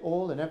check it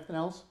all and everything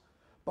else.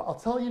 But I'll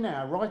tell you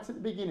now, right at the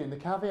beginning, the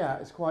caveat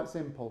is quite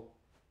simple.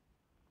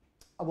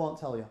 I won't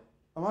tell you,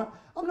 all right?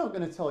 I'm not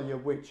going to tell you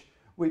which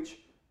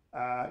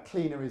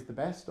cleaner is the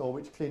best or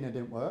which cleaner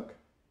didn't work,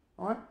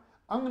 all right?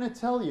 I'm going to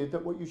tell you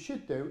that what you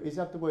should do is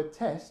have the word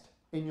test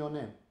in your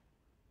name.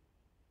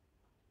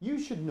 You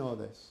should know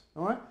this,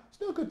 all right? It's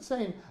no good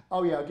saying,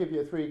 oh yeah, I'll give you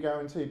a 3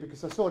 guarantee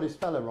because I saw this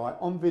fella, right,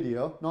 on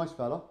video, nice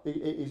fella,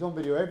 he's on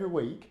video every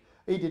week,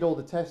 he did all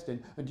the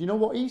testing, and do you know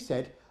what he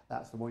said?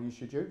 That's the one you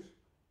should use.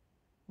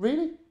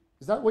 Really?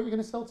 Is that what you're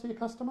going to sell to your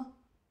customer?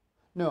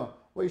 No,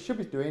 what you should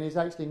be doing is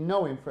actually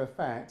knowing for a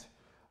fact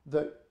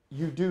that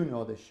you do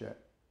know this shit.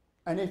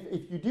 And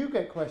if you do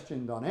get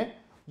questioned on it,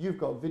 you've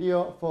got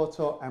video,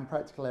 photo, and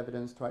practical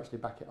evidence to actually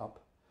back it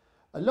up.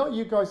 A lot of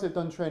you guys that have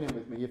done training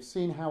with me, you've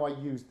seen how I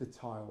use the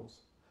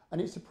tiles.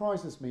 And it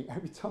surprises me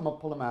every time I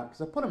pull them out,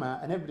 because I put them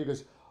out and everybody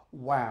goes,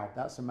 wow,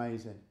 that's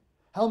amazing.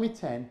 Helmi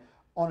 10,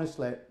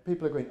 honestly,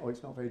 people are going, oh,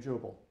 it's not very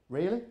durable.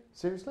 Really?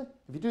 Seriously?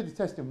 If you do the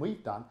testing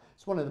we've done,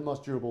 it's one of the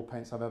most durable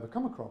paints I've ever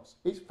come across.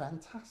 It's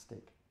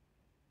fantastic.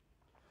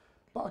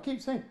 But I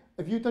keep saying,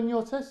 have you done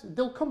your test?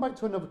 They'll come back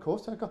to another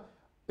course and I go,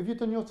 have you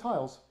done your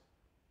tiles?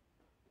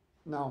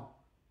 No.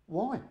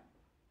 Why?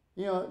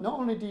 You know, not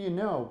only do you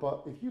know,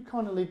 but if you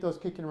kind of leave those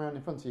kicking around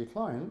in front of your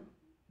client,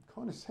 it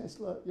kind of says,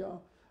 look, yeah,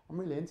 I'm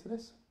really into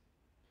this.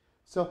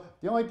 So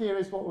the idea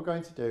is what we're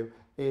going to do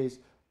is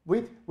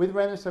with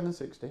Renault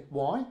 760.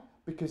 Why?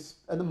 Because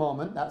at the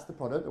moment, that's the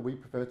product that we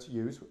prefer to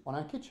use on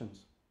our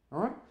kitchens. All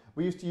right?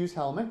 We used to use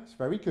Helmi. It's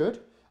very good.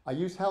 I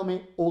use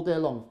Helmi all day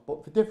long,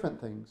 but for different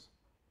things.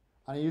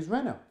 And I use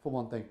Renault for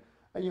one thing.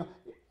 And, you know,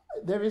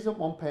 there isn't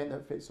one paint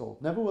that fits all.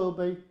 Never will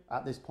be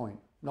at this point.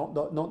 Not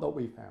that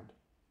we found.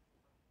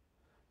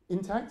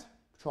 Intact,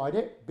 tried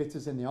it,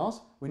 bitters in the arse.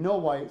 We know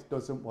why it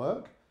doesn't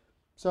work.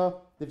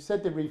 So they've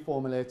said they're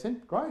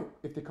reformulating. Great.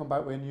 If they come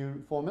back with a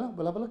new formula,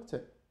 we'll have a look at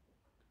it.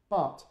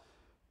 But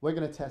we're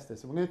going to test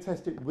this, and we're going to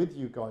test it with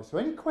you guys. So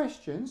any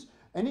questions,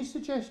 any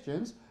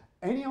suggestions,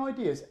 any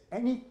ideas,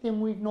 anything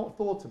we've not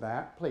thought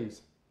about,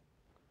 please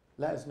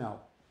let us know.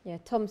 Yeah,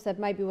 Tom said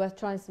maybe worth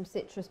trying some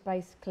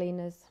citrus-based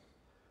cleaners.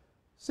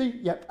 See,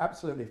 yep,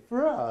 absolutely.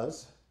 For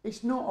us,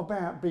 it's not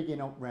about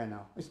bigging up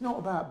Renault. It's not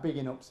about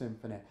bigging up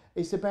Symphony.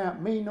 It's about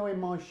me knowing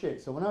my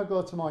shit. So when I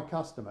go to my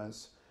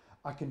customers,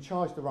 I can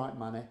charge the right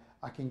money,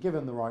 I can give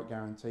them the right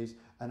guarantees,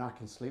 and I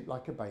can sleep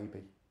like a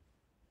baby.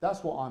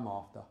 That's what I'm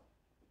after.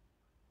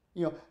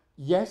 You know,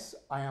 yes,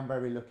 I am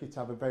very lucky to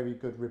have a very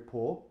good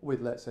rapport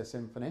with, let's say,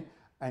 Symphony,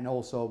 and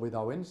also with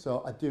Owen,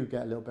 so I do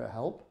get a little bit of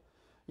help.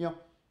 You know,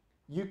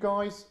 you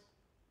guys,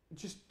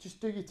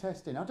 just do your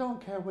testing. I don't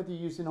care whether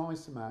you're using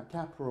Isomat,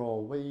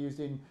 Caparol, whether you're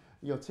using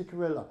your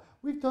Ticarilla.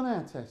 We've done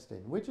our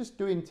testing. We're just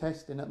doing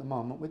testing at the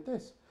moment with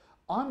this.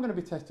 I'm going to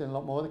be testing a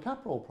lot more of the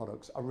Caparol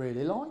products. I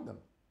really like them.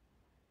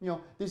 You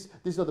know,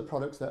 these are the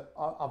products that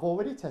I've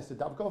already tested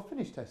that I've got to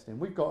finish testing.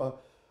 We've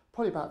got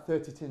probably about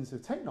 30 tins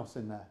of Technos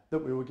in there that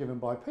we were given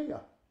by Peter.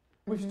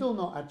 We've still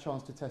not had a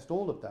chance to test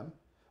all of them,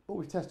 but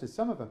we've tested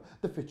some of them.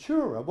 The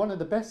Futura, one of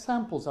the best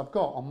samples I've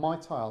got on my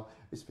tile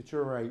is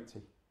Futura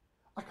 80.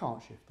 I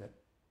can't shift it.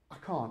 I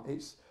can't.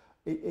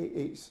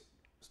 It's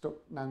stuck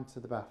down to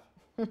the bath.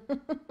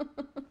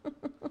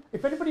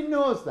 If anybody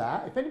knows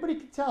that, if anybody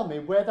can tell me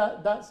where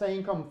that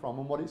saying come from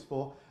and what it's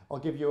for, I'll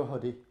give you a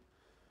hoodie.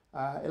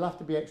 It'll have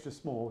to be extra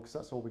small because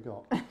that's all we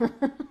got.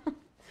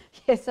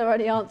 Yes, our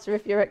only answer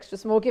if you're extra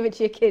small, give it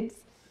to your kids.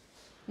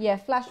 Yeah,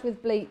 flash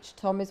with bleach,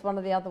 Tom, is one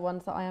of the other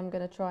ones that I am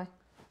going to try.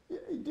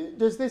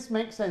 Does this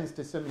make sense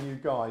to some of you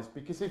guys?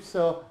 Because if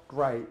so,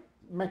 great,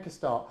 make a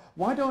start.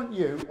 Why don't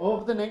you,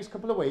 over the next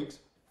couple of weeks,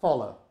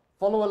 follow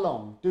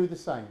along, do the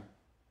same.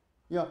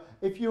 You know,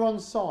 if you're on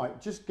site,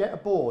 just get a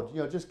board,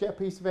 you know, just get a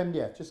piece of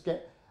MDF, just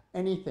get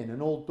anything,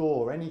 an old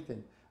door,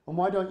 anything. And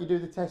why don't you do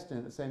the testing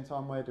at the same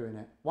time we're doing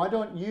it? Why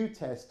don't you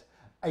test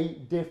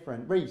 8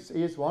 different, Reese,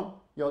 here's one,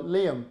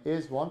 Liam,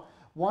 here's one.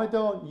 Why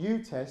don't you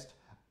test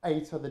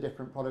 8 other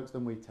different products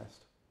than we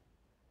test?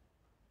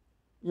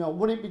 You know,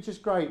 wouldn't it be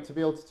just great to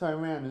be able to turn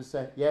around and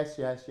say, yes,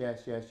 yes,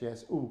 yes, yes,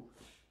 yes, ooh,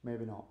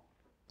 maybe not.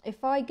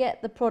 If I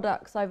get the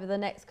products over the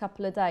next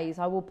couple of days,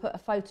 I will put a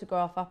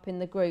photograph up in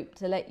the group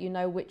to let you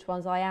know which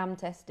ones I am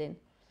testing.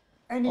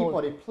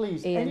 Anybody,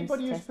 please,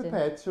 anybody who's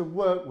prepared to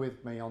work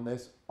with me on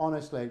this,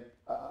 honestly,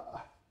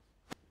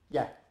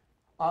 yeah,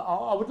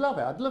 I would love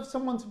it. I'd love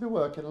someone to be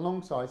working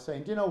alongside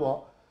saying, do you know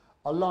what,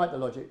 I like the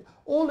logic.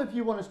 All of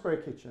you want to spray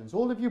kitchens.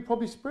 All of you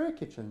probably spray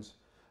kitchens.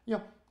 You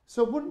know,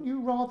 so wouldn't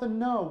you rather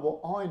know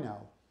what I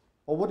know?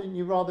 Or wouldn't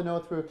you rather know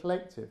through a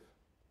collective?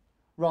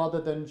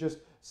 Rather than just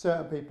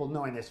certain people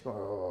knowing this,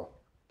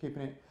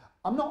 keeping it.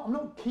 I'm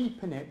not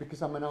keeping it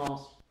because I'm an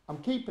arse. I'm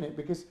keeping it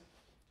because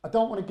I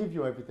don't want to give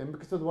you everything,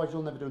 because otherwise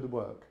you'll never do the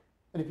work.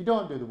 And if you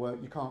don't do the work,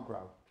 you can't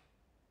grow.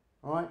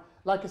 All right?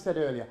 Like I said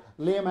earlier,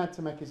 Liam had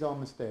to make his own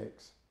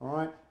mistakes. All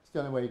right? It's the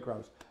only way he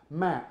grows.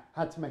 Matt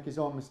had to make his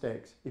own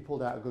mistakes. He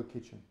pulled out a good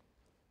kitchen.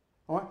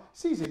 All right?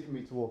 It's easy for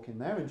me to walk in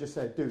there and just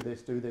say, do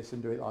this,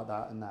 and do it like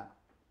that and that.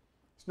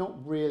 It's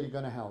not really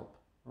going to help.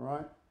 All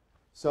right?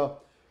 So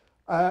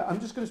I'm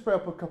just going to spray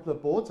up a couple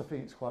of boards. I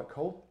think it's quite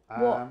cool.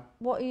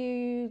 What are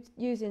you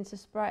using to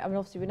spray? I mean,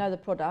 obviously we know the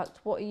product.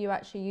 What are you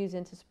actually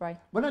using to spray?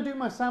 When I do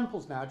my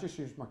samples now, I just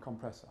use my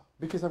compressor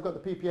because I've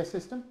got the PPS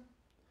system.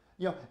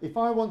 You know, if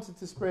I wanted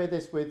to spray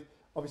this with,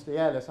 obviously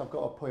Airless, I've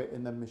got to put it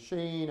in the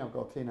machine. I've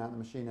got to clean out the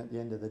machine at the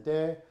end of the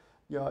day.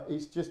 You know,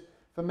 it's just,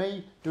 for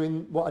me,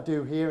 doing what I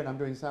do here and I'm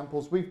doing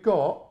samples, I've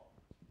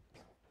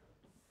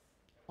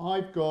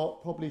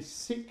got probably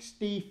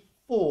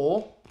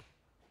 64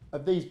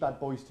 of these bad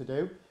boys to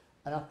do.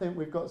 And I think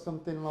we've got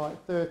something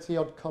like 30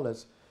 odd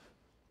colours.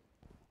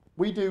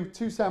 We do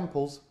 2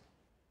 samples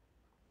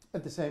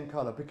of the same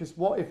colour, because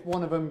what if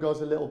one of them goes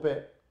a little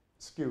bit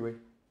skewy?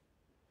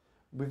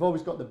 We've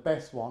always got the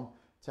best one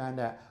to hand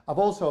out. I've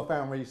also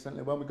found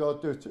recently when we go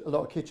do a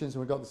lot of kitchens and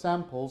we've got the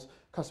samples,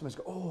 customers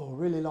go, oh,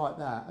 really like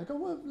that. I go,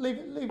 well, leave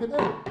it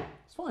there.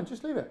 It's fine,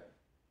 just leave it.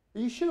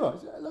 Are you sure?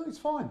 Look, it's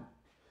fine.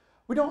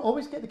 We don't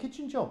always get the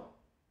kitchen job.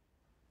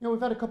 You know,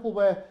 we've had a couple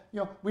where, you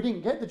know, we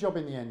didn't get the job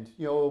in the end.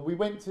 You know,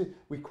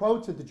 we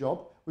quoted the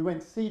job, we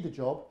went to see the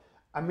job.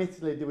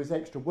 Admittedly, there was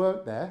extra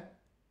work there.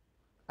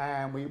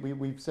 And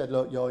we've said,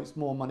 look, you know, it's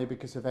more money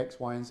because of X,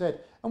 Y, and Z.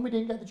 And we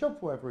didn't get the job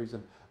for whatever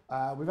reason.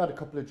 We've had a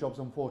couple of jobs,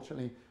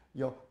 unfortunately,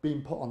 you know,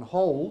 being put on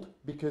hold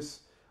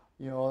because,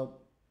 you know,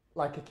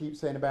 like I keep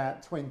saying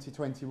about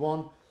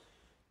 2021,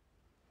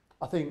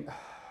 I think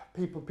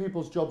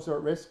people's jobs are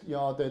at risk. You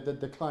know,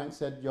 the client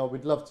said, you know,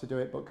 we'd love to do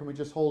it, but can we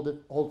just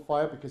hold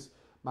fire because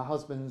my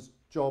husband's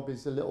job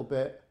is a little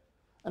bit,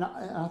 and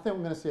I think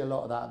we're going to see a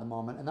lot of that at the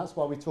moment. And that's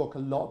why we talk a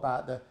lot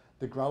about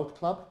the growth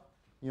club,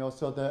 you know,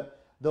 so that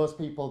those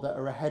people that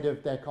are ahead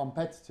of their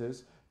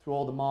competitors through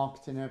all the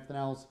marketing and everything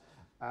else,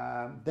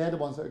 they're the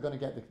ones that are going to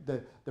get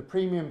the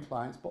premium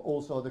clients, but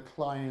also the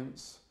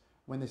clients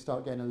when they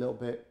start getting a little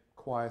bit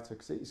quieter,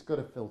 because it's got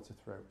to filter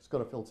through. It's got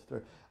to filter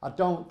through. I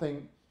don't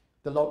think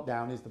the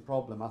lockdown is the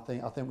problem. I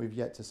think we've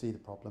yet to see the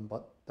problem,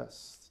 but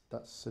that's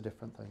a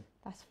different thing.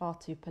 That's far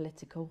too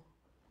political.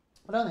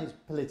 I don't think it's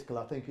political.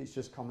 I think it's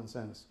just common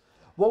sense.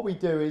 What we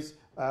do is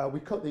we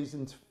cut these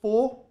into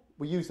 4.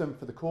 We use them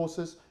for the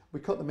courses. We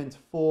cut them into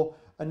 4,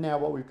 and now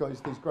what we've got is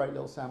these great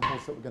little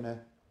samples that we're going to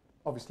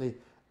obviously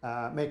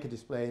make a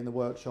display in the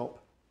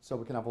workshop, so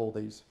we can have all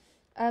these.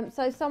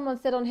 So someone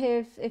said on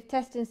here, if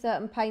testing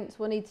certain paints,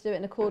 we'll need to do it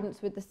in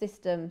accordance with the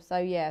system. So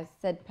yeah,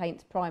 said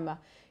paints primer.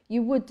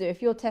 You would do,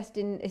 if you're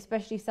testing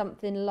especially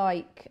something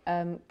like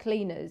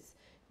cleaners,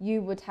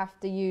 you would have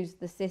to use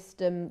the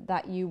system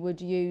that you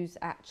would use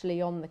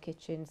actually on the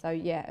kitchen. So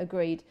yeah,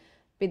 agreed.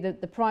 Be the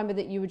primer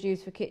that you would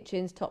use for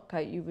kitchens, top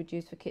coat you would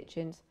use for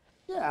kitchens.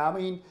 Yeah, I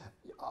mean,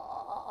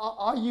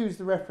 I use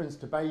the reference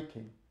to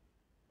baking.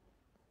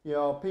 You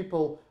know,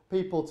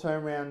 people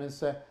turn around and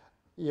say,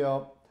 you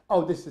know,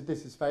 oh, this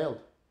has failed.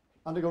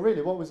 And they go,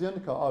 really, what was the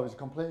undercoat? Oh, it was a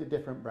completely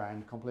different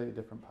brand, completely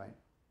different paint.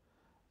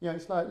 You know,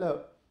 it's like,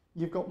 look,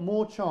 you've got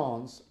more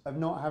chance of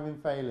not having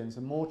failings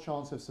and more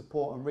chance of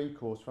support and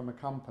recourse from a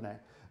company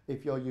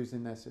if you're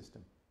using their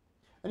system.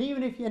 And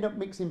even if you end up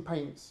mixing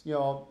paints, you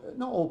know,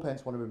 not all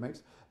paints want to be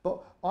mixed,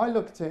 but I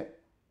looked at it,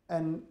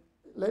 and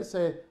let's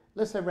say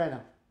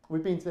Renner,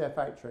 we've been to their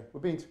factory.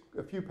 We've been to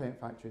a few paint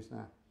factories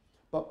now.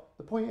 But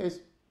the point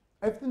is,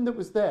 everything that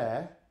was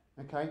there,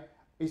 okay,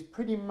 is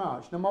pretty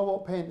much, no matter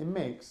what paint they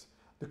mix,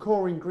 the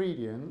core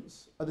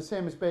ingredients are the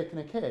same as baking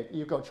a cake.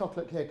 You've got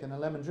chocolate cake and a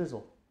lemon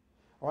drizzle.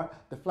 All right,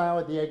 the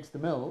flour, the eggs, the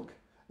milk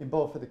in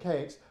both of the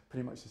cakes,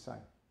 pretty much the same.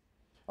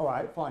 All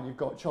right, fine, you've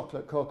got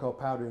chocolate cocoa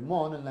powder in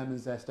one and lemon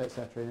zest,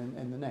 etc.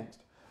 in the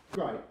next.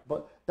 Great,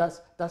 but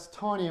that's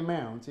tiny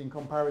amount in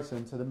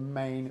comparison to the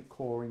main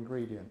core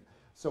ingredient.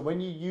 So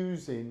when you're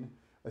using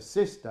a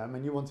system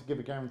and you want to give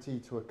a guarantee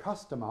to a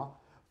customer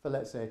for,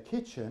 let's say, a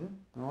kitchen,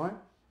 all right,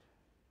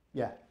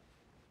 yeah,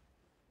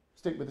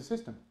 stick with the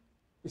system.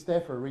 It's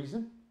there for a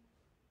reason.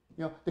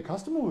 You know, the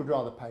customer would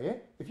rather pay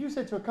it. If you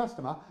said to a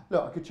customer,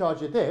 look, I could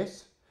charge you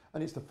this,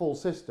 and it's the full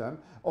system,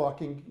 or I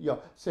can, you know,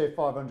 save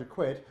 500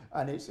 quid,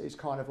 and it's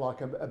kind of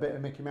like a bit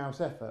of Mickey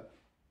Mouse effort.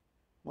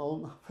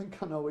 Well, I think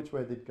I know which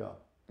way they'd go.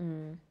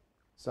 Mm.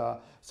 So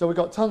we've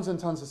got tons and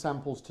tons of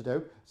samples to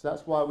do. So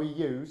that's why we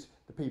use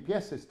the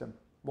PPS system.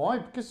 Why?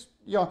 Because,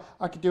 you know,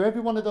 I could do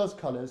every one of those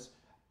colours,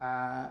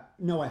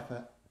 no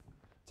effort.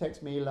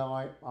 Takes me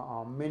like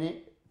a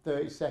minute,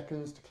 30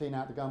 seconds to clean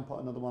out the gun,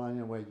 put another one on,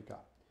 and away you go.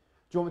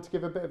 Do you want me to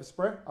give a bit of a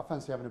spray? I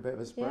fancy having a bit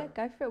of a spray. Yeah,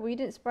 go for it. Well, you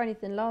didn't spray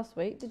anything last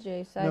week, did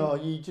you? So no,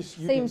 you seems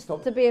didn't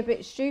stop. To be a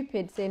bit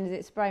stupid, seeing as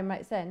it spray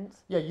makes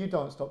sense. Yeah, you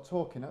don't stop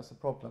talking. That's the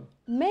problem.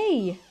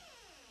 Me?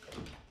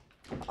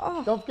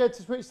 Oh, Don't forget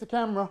to switch the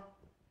camera.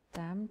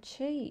 damn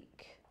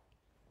cheek.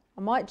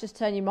 I might just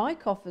turn your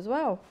mic off as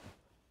well.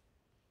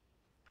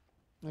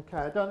 Okay,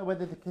 I don't know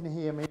whether they can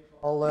hear me.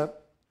 I'll do it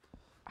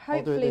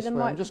Hopefully this the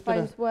way. I'm just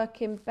gonna- microphone's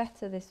working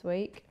better this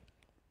week.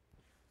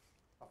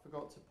 I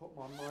forgot to put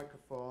my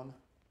microphone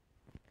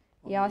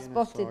on Yeah, I the inner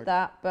spotted side.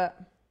 that,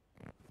 but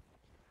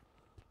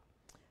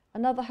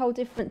another whole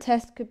different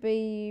test could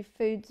be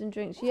foods and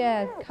drinks.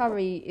 Yeah,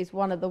 curry is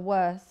one of the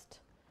worst.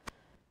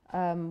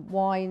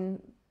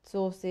 Wine,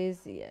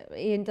 sauces. Yeah,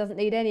 Ian doesn't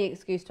need any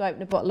excuse to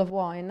open a bottle of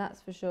wine,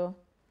 that's for sure.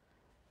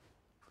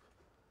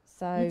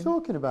 So Are you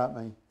talking about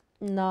me?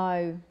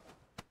 no,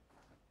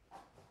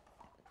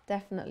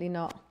 definitely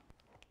not.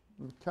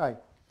 Okay,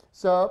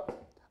 so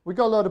we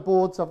got a lot of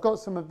boards. I've got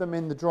some of them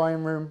in the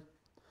drying room.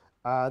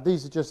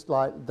 These are just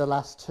like the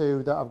last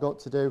two that I've got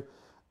to do.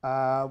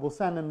 We'll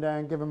sand them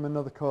down, give them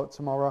another coat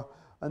tomorrow,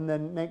 and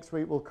then next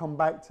week we'll come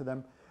back to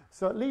them.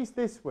 So at least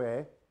this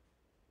way,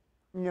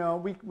 you know,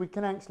 we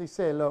can actually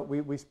say, look,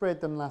 we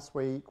sprayed them last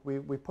week.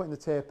 We put in the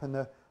tape and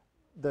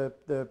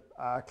the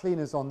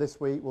cleaners on this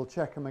week. We'll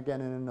check them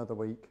again in another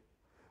week.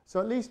 So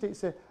at least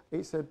it's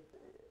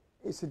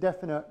a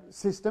definite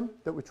system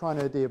that we're trying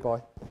to adhere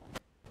by.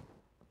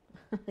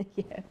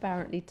 Yeah,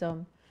 apparently,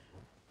 Tom.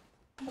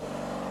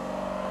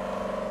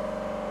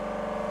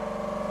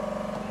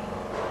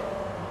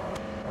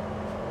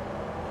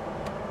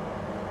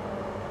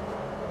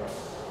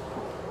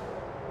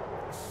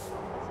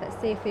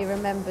 Let's see if he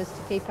remembers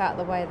to keep out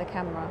of the way of the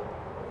camera.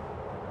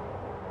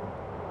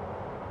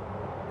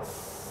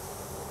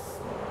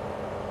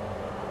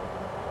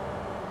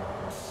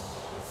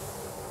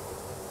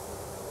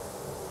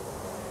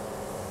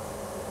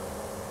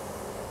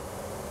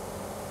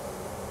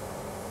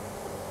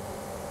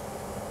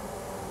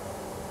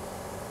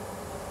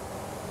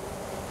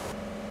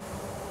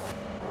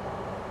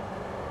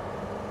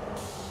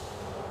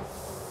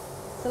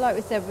 So like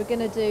we said, we're going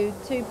to do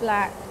 2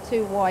 black,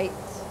 2 white,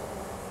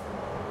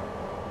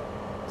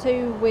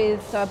 2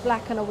 with, so a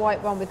black and a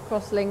white one with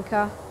cross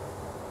linker.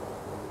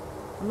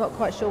 I'm not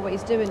quite sure what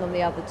he's doing on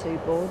the other 2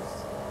 boards.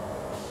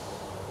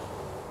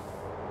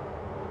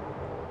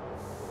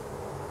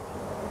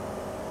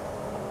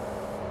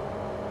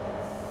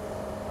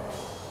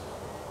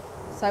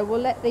 So we'll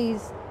let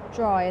these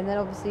dry, and then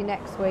obviously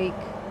next week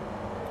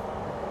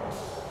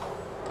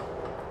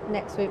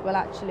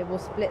we'll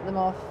split them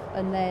off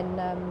and then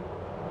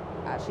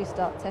actually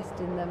start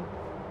testing them.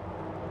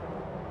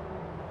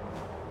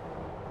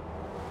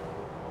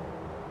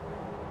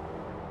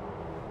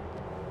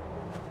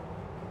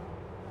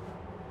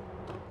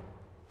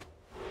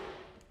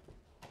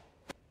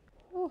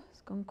 Oh,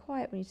 it's gone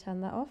quiet when you turn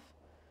that off.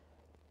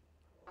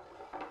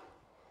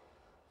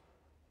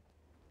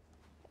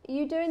 Are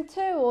you doing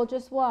 2 or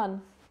just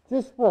 1?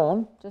 Just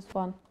one, Just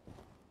 1.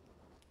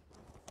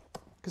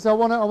 because I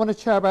want to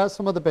chat about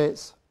some other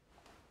bits.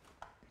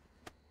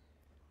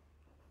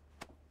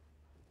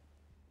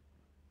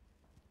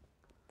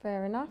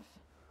 Fair enough.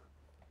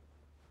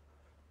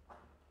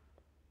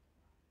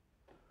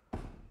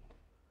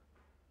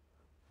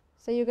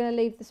 So you're going to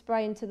leave the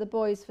spraying to the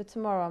boys for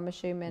tomorrow, I'm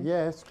assuming?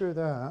 Yeah, screw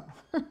that.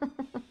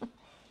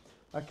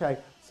 Okay,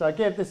 so I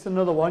gave this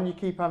another one. You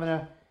keep having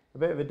a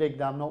bit of a dig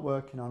that I'm not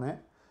working on it.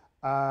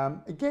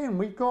 Again,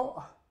 we've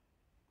got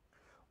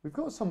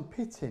some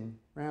pitting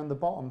around the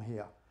bottom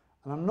here,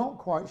 and I'm not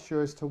quite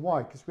sure as to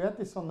why, because we had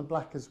this on the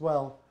black as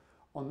well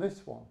on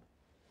this one.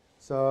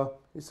 So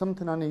it's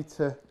something I need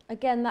to...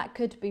 Again, that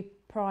could be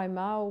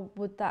primer, or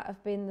would that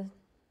have been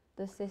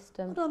the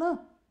system? I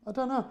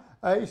don't know.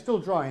 It's still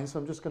drying, so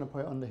I'm just going to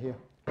put it under here.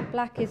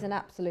 Black is an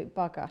absolute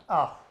bugger.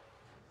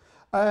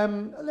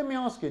 Let me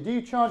ask you, do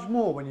you charge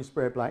more when you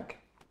spray black,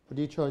 or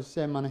do you charge the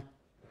same money?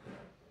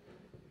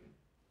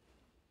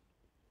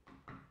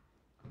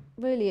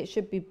 Really, it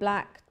should be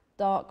black,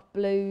 dark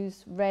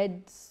blues,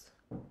 reds,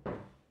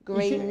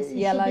 greens,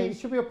 yellows. It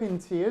should be up in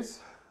tiers.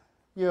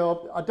 You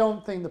know, I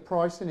don't think the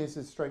pricing is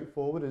as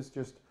straightforward as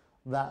just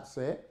that's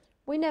it.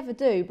 We never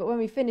do, but when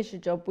we finish a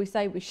job, we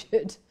say we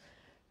should,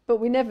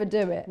 but we never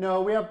do it.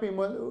 No, we have been,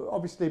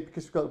 obviously,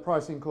 because we've got the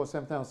pricing course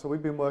 7,000, so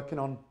we've been working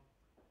on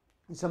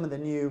some of the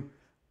new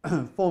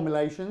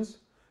formulations,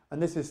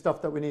 and this is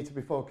stuff that we need to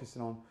be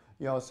focusing on.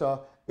 You know,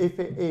 so if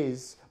it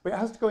is, but it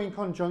has to go in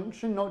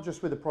conjunction, not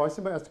just with the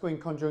pricing, but it has to go in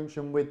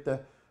conjunction with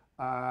the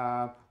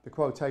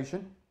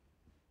quotation.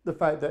 The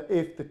fact that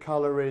if the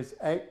colour is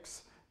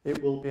X,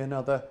 it will be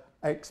another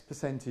X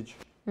percentage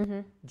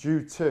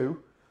due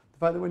to the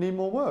fact that we need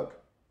more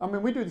work. I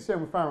mean, we do the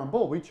same with Farrow &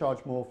 Ball. We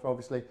charge more for,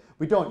 obviously,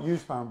 we don't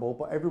use Farrow & Ball,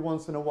 but every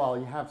once in a while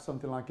you have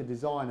something like a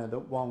designer that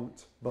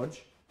won't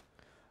budge.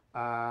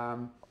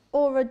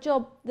 Or a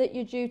job that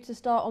you're due to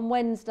start on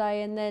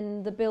Wednesday and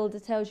then the builder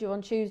tells you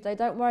on Tuesday,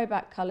 don't worry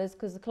about colours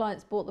because the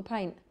client's bought the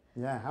paint.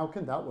 Yeah, how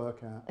can that work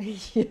out?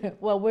 Yeah,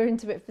 well, we're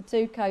into it for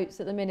 2 coats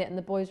at the minute and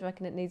the boys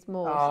reckon it needs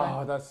more.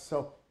 Oh, that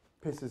so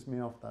pisses me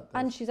off, that does.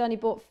 And she's only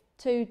bought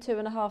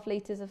 2.5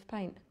 litres of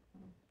paint.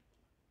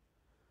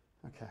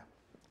 Okay,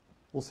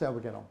 we'll see how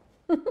we get on.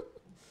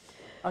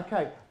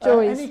 Okay.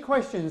 Joys. Any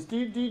questions? Do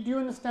you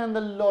understand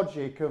the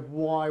logic of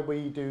why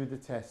we do the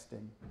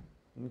testing?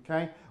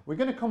 Okay. We're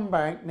going to come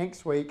back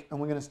next week and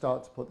we're going to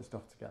start to put the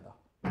stuff together.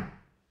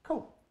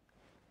 Cool.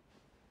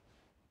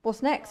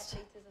 What's next?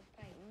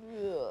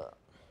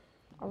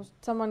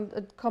 Someone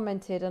had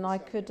commented and I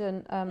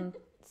couldn't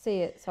see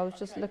it, so I was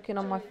just looking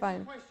on my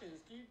phone.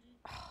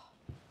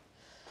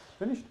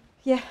 Finished?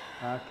 Yeah.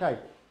 Okay.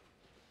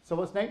 So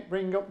what's next?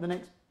 Bring up the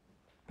next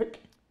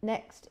pick.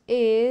 Next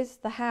is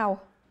the how.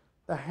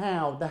 The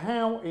how. The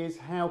how is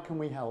how can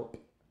we help?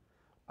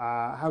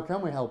 How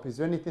can we help? Is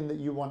there anything that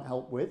you want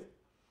help with?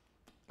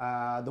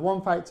 The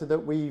one factor that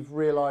we've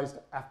realised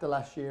after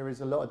last year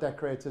is a lot of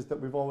decorators that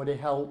we've already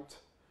helped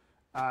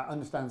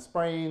understand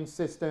spraying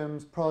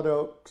systems,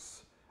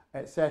 products,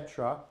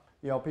 etc.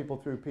 You know, people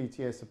through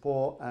PTA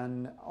support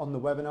and on the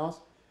webinars.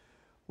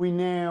 We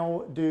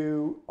now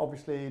do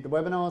obviously the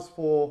webinars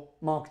for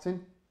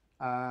marketing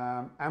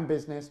and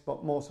business,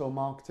 but more so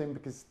marketing,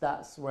 because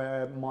that's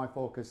where my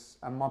focus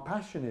and my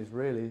passion is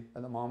really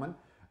at the moment.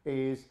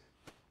 Is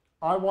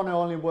I want to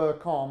only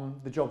work on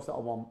the jobs that I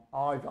want.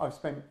 I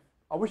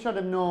wish I'd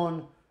have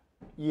known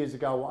years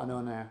ago what I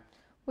know now.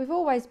 We've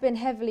always been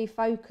heavily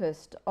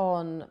focused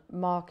on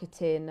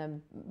marketing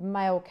and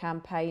mail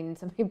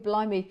campaigns. I mean,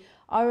 blimey,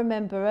 I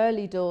remember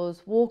early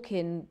doors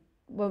walking,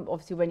 well,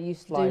 obviously when you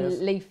used to Flyers.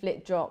 do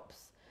leaflet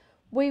drops,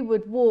 we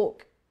would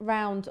walk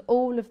round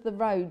all of the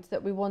roads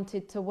that we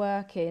wanted to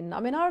work in.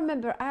 I mean, I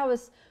remember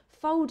hours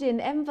folding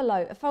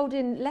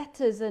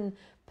letters and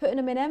putting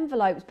them in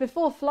envelopes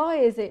before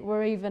flyers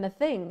were even a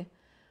thing.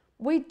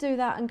 We'd do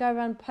that and go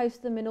around and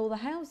post them in all the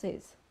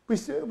houses.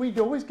 We'd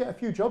always get a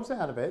few jobs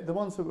out of it, the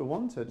ones that we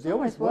wanted. They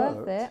always worked.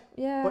 Worth it,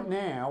 yeah. But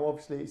now,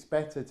 obviously, it's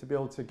better to be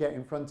able to get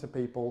in front of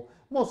people.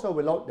 More so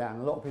with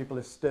lockdown, a lot of people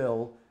are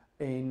still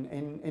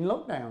in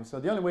lockdown. So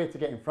the only way to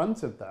get in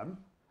front of them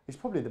is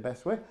probably the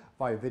best way,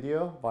 via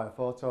video, via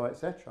photo,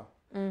 etc.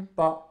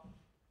 But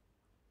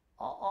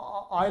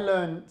I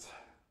learned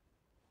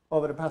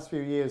over the past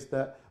few years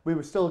that we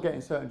were still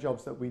getting certain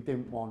jobs that we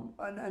didn't want.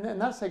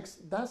 And that's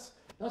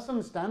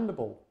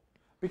understandable.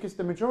 Because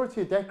the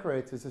majority of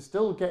decorators are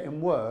still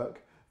getting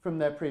work from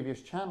their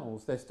previous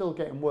channels. They're still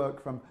getting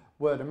work from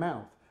word of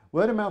mouth.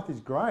 Word of mouth is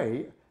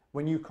great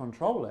when you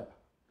control it.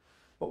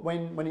 But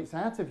when it's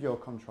out of your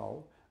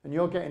control and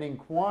you're getting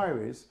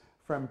inquiries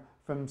from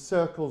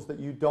circles that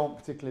you don't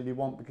particularly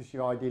want because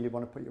you ideally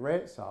want to put your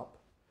rates up,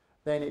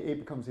 then it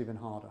becomes even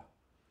harder.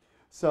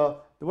 So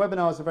the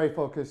webinars are very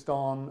focused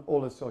on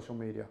all of social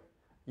media.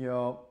 If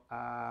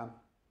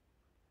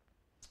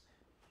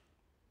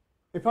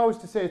I was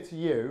to say to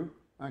you,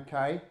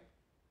 okay,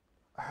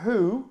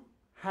 who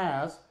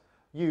has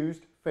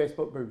used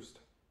Facebook Boost?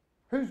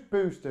 Who's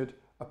boosted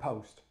a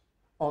post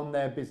on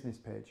their business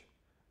page?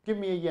 Give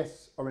me a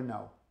yes or a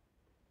no.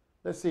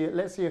 Let's see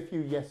a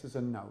few yeses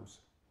and nos.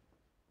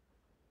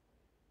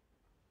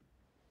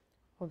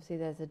 Obviously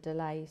there's a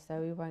delay,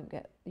 so you won't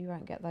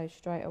get those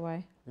straight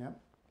away. Yeah.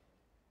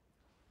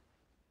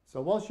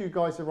 So whilst you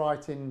guys are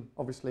writing,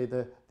 obviously,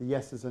 the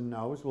yeses and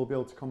nos, we'll be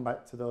able to come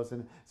back to those.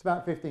 And it's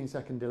about a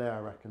 15-second delay, I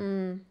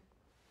reckon.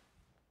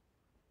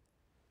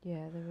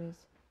 Yeah, there is.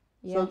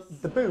 Yes. So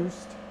the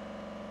boost,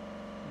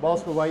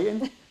 whilst we're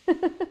waiting.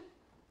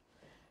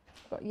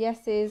 Got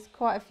yeses,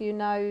 quite a few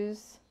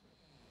nos.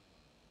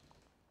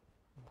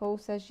 Paul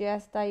says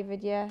yes,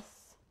 David yes.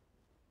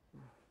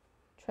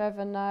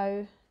 Trevor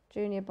no.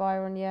 Junior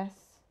Byron yes.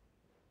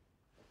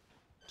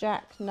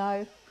 Jack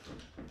no.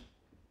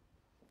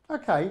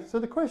 Okay, so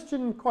the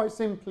question quite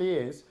simply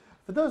is,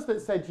 for those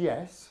that said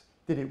yes,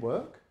 did it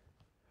work?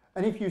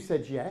 And if you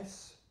said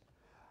yes,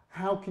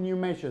 how can you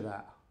measure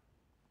that?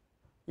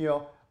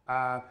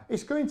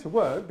 It's going to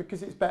work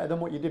because it's better than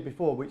what you did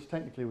before, which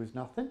technically was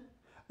nothing.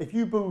 If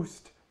you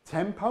boost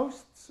 10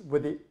 posts, were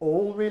they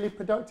all really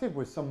productive?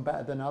 Was some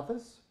better than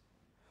others?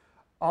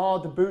 Are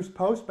the boost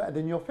posts better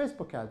than your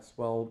Facebook ads?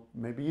 Well,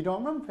 maybe you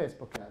don't run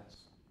Facebook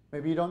ads.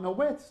 Maybe you don't know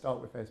where to start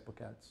with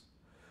Facebook ads.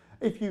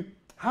 If you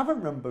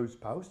haven't run boost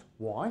posts,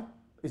 why?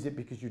 Is it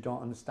because you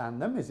don't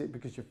understand them? Is it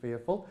because you're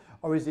fearful?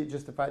 Or is it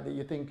just the fact that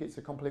you think it's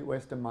a complete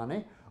waste of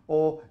money?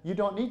 Or you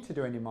don't need to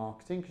do any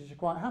marketing because you're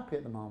quite happy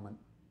at the moment?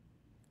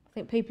 I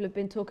think people have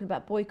been talking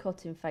about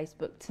boycotting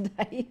Facebook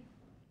today.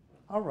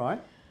 All right.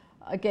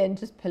 Again,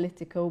 just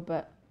political,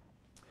 but...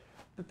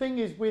 The thing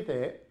is with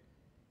it,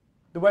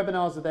 the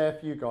webinars are there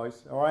for you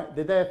guys, all right?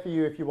 They're there for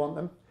you if you want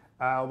them.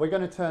 We're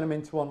going to turn them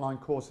into online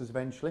courses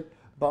eventually,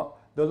 but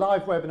the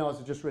live webinars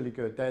are just really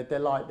good. They're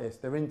like this,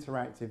 they're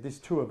interactive. There's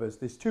two of us,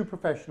 there's two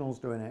professionals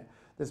doing it.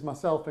 There's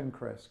myself and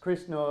Chris.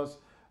 Chris knows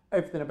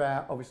everything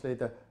about, obviously,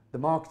 the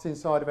marketing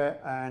side of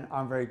it, and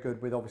I'm very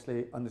good with,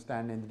 obviously,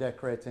 understanding the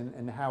decorating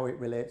and how it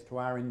relates to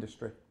our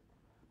industry.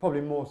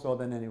 Probably more so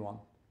than anyone,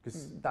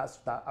 because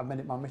I've made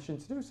it my mission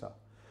to do so.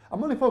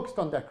 I'm only focused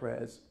on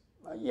decorators.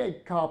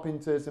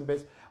 Carpenters and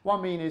bits. What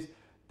I mean is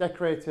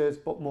decorators,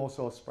 but more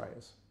so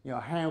sprayers.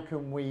 How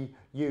can we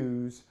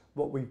use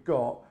what we've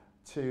got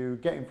to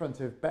get in front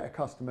of better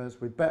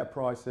customers with better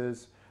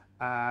prices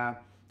and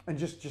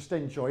just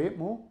enjoy it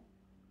more?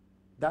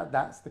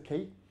 That's the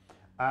key.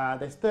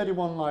 There's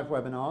 31 live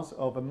webinars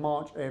over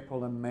March,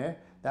 April and May.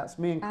 That's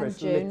me and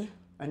Chris.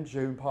 And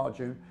June, part of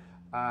June.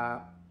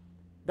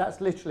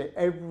 That's literally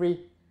every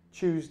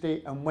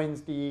Tuesday and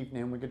Wednesday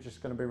evening. We're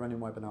just going to be running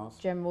webinars.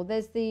 General.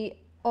 There's the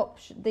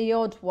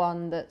odd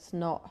one that's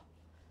not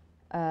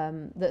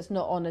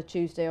on a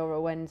Tuesday or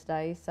a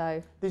Wednesday.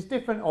 So there's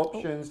different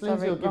options.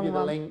 Lindsay will give you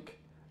the link.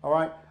 All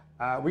right.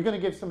 We're going to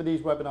give some of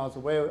these webinars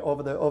away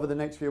over the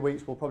next few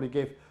weeks. We'll probably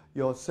give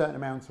your certain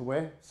amount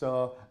away.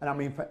 So, and I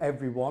mean for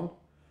everyone.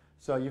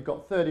 So you've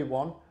got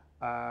 31.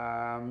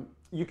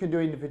 You can do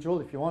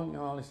individual if you want,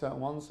 only certain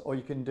ones, or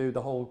you can do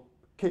the whole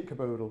kit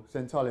caboodle. It's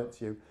entirely up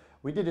to you.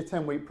 We did a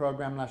 10-week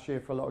program last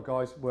year for a lot of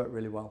guys. It worked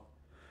really well.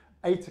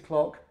 8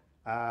 o'clock,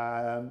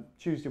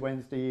 Tuesday,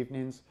 Wednesday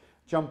evenings.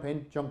 Jump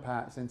in, jump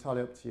out. It's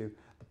entirely up to you.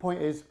 The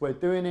point is, we're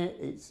doing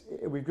it.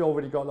 We've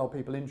already got a lot of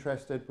people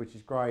interested, which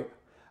is great.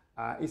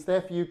 It's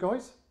there for you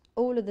guys.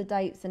 All of the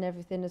dates and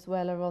everything as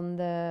well are on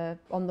the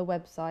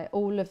website.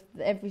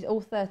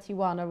 All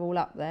 31 are all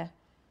up there.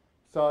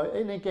 So,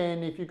 and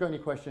again, if you've got any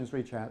questions,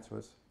 reach out to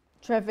us.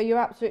 Trevor, you're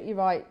absolutely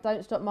right.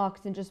 Don't stop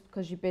marketing just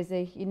because you're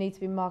busy. You need to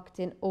be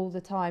marketing all the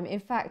time.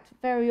 In fact,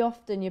 very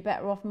often you're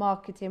better off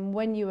marketing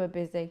when you are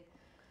busy.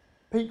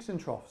 Peaks and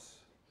troughs.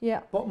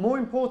 Yeah. But more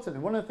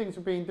importantly, one of the things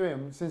we've been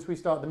doing since we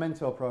started the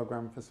mentor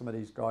program for some of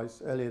these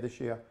guys earlier this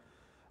year,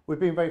 we've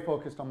been very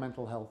focused on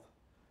mental health.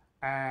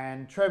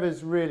 And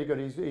Trevor's really good.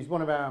 He's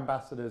one of our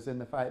ambassadors in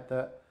the fact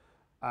that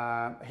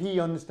he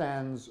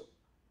understands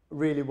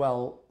really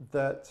well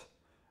that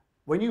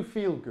when you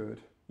feel good,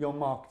 your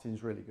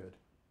marketing's really good.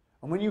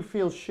 And when you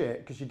feel shit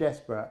because you're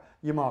desperate,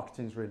 your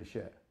marketing's really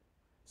shit.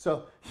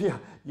 So yeah,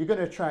 you're going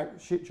to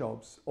attract shit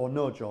jobs or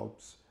no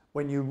jobs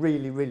when you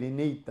really, really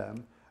need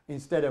them,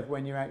 instead of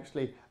when you're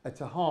actually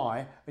at a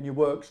high and your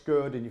work's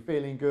good and you're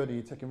feeling good and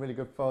you're taking really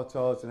good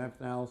photos and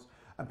everything else,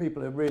 and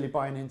people are really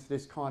buying into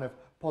this kind of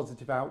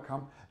positive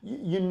outcome.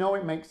 You know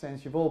it makes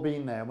sense. You've all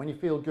been there. When you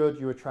feel good,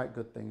 you attract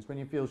good things. When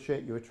you feel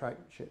shit, you attract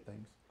shit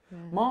things. Yeah.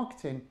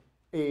 Marketing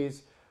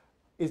is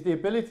the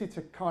ability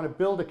to kind of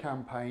build a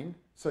campaign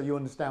so you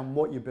understand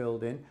what you're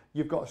building.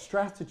 You've got a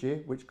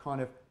strategy which kind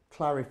of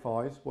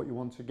clarifies what you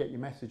want to get your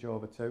message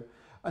over to.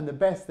 And the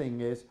best thing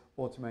is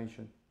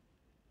automation.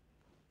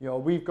 You know,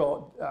 we've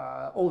got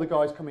all the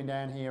guys coming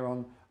down here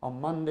on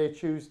Monday,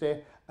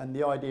 Tuesday, and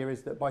the idea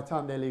is that by the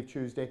time they leave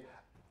Tuesday,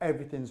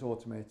 everything's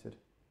automated.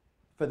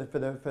 For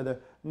the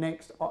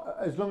next,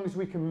 as long as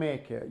we can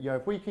make it, you know,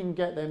 if we can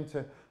get them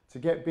to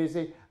get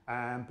busy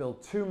and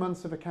build 2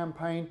 months of a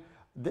campaign,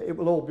 it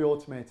will all be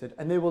automated,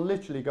 and they will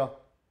literally go,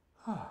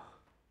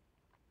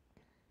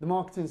 the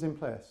marketing's in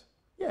place.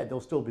 Yeah,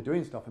 they'll still be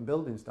doing stuff and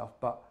building stuff,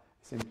 but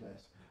it's in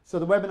place. So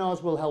the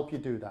webinars will help you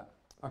do that.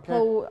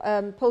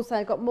 Okay. Paul's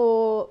saying, got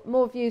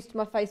more views to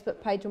my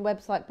Facebook page and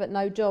website, but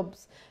no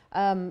jobs.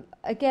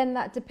 Again,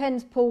 that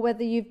depends, Paul,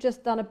 whether you've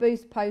just done a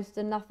boost post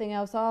and nothing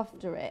else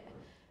after it.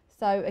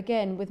 So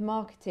again, with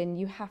marketing,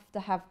 you have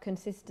to have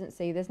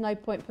consistency. There's no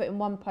point putting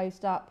one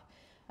post up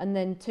and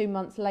then 2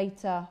 months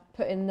later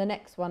putting the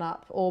next one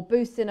up, or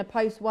boosting a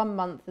post 1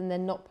 month and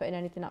then not putting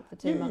anything up for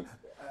 2 months.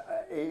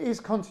 It is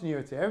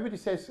continuity. Everybody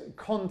says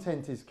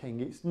content is king.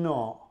 It's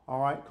not,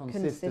 all right?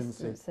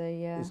 Consistency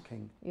yeah. is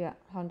king. Yeah,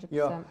 100%.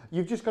 Yeah,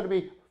 you've just got to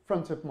be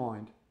front of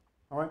mind,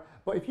 all right?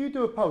 But if you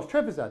do a post,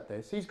 Trevor's had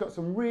this, he's got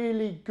some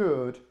really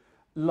good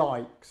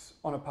likes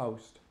on a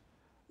post,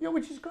 you know,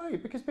 which is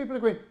great because people are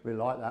going, we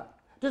like that.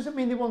 Doesn't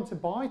mean they want to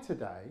buy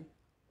today,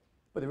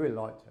 but they really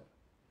liked it.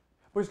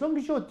 But as long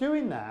as you're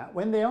doing that,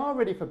 when they are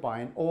ready for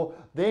buying, or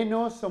they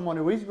know someone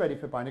who is ready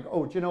for buying, they go,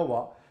 oh, do you know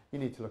what? You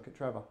need to look at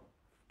Trevor.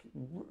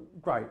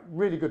 Great,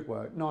 really good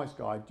work, nice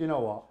guy. Do you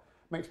know what?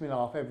 Makes me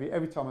laugh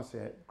every time I see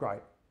it. Great.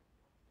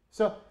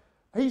 So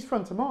he's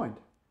front of mind.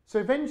 So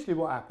eventually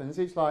what happens,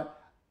 it's like,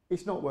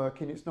 it's not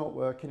working, it's not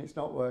working, it's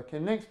not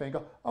working. Next thing you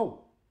go, oh,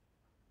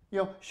 you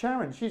know,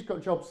 Sharon, she's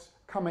got jobs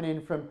coming in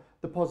from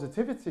the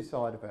positivity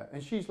side of it.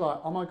 And she's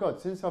like, oh my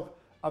God, since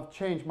I've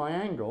changed my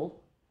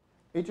angle,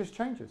 it just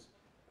changes.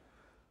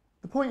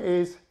 The point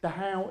is, the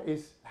how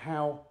is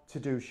how to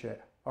do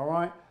shit, all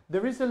right?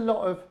 There is a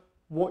lot of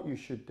what you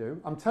should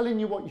do. I'm telling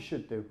you what you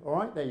should do, all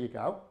right? There you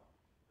go.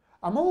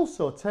 I'm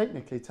also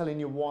technically telling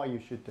you why you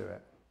should do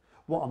it.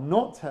 What I'm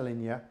not telling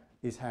you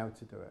is how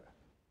to do it.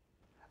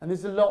 And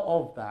there's a lot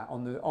of that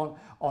on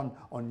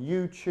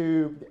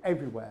YouTube,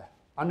 everywhere.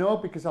 I know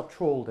because I've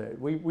trawled it.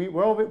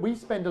 We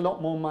spend a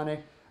lot more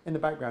money in the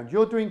background.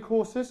 You're doing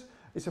courses,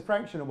 it's a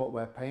fraction of what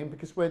we're paying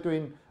because we're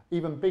doing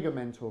even bigger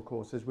mentor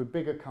courses with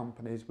bigger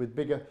companies, with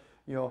bigger,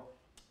 you know,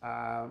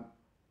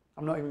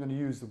 I'm not even going to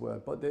use the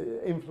word, but the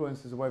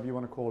influencers or whatever you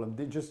want to call them,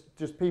 they're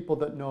just people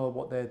that know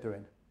what they're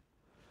doing.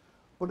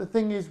 But the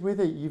thing is with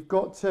it, you've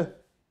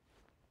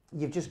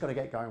just got to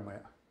get going with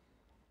it.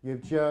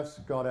 You've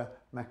just got to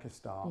make a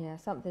start. Yeah,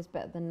 something's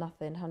better than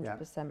nothing, 100%.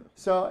 Yeah.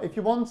 So if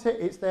you want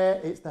it, it's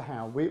there, it's the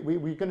how. We're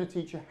going to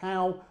teach you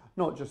how,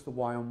 not just the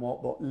why and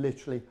what, but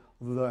literally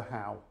the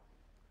how.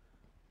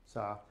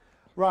 So,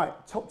 right,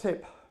 top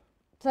tip.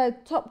 So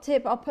top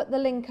tip, I'll put the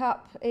link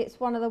up. It's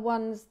one of the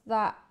ones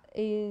that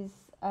is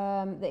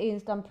that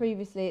Ian's done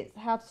previously. It's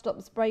how to stop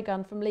the spray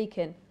gun from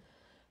leaking.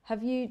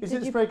 Have you? Is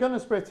it a spray gun or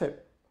spray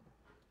tip?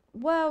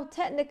 Well,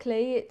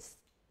 technically, it's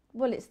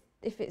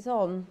if it's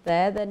on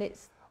there, then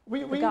it's.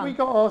 We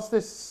got asked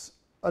this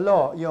a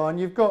lot, you know, and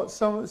you've got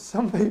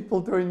some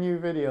people doing new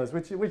videos,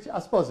 which I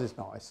suppose is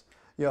nice,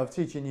 you know, of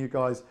teaching you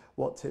guys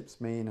what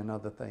tips mean and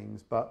other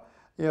things. But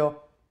you know,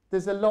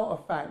 there's a lot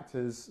of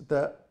factors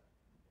that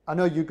I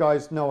know you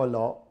guys know a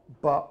lot,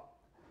 but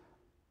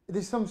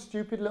there's some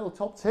stupid little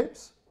top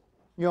tips,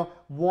 you know,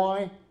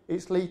 why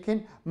it's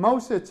leaking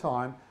most of the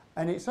time,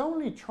 and it's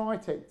only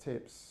Tritec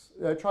tips,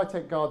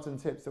 Tritec guards and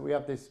tips that we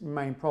have this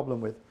main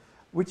problem with,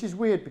 which is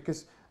weird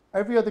because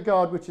every other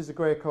guard, which is a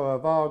Greco or a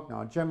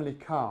Wagner, generally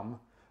come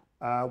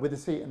with a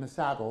seat and a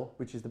saddle,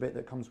 which is the bit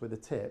that comes with a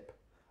tip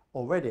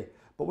already.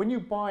 But when you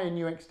buy a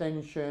new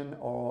extension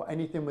or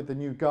anything with the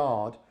new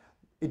guard,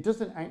 it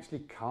doesn't actually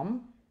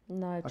come.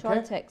 No, okay?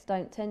 Tritecs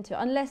don't tend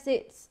to, unless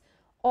it's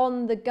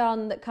on the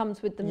gun that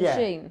comes with the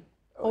machine.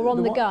 Or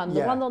on the gun.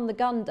 The one on the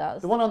gun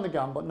does. The one on the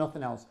gun, but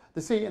nothing else.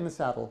 The seat and the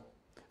saddle.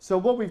 So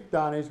what we've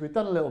done is we've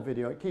done a little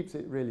video, it keeps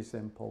it really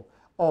simple,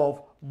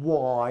 of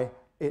why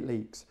it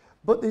leaks.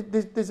 But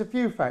there's a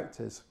few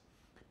factors.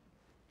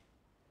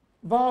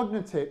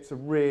 Wagner tips are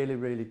really,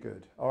 really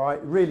good, all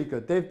right? Really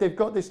good. They've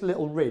got this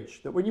little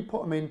ridge that when you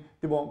put them in,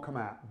 they won't come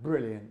out.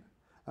 Brilliant,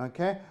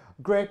 okay?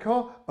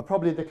 Greco are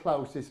probably the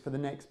closest for the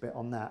next bit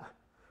on that.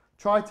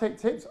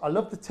 Tritec tips, I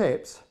love the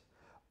tips,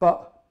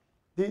 but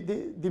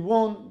they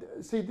won't,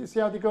 see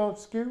how they go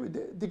skew?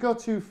 They go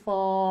too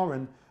far,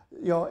 and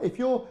you know, if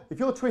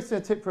you're twisting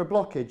a tip for a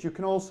blockage, you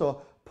can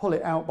also pull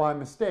it out by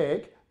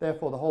mistake,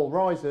 therefore the hole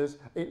rises,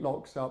 it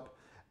locks up.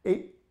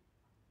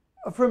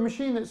 For a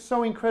machine that's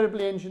so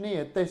incredibly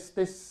engineered, this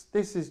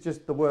is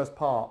just the worst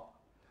part.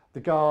 The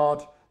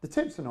guard, the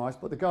tips are nice,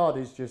 but the guard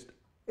is just,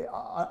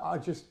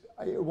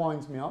 it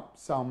winds me up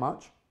so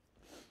much.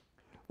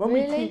 When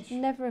really? we teach,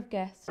 never have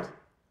guessed.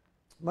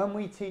 When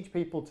we teach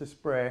people to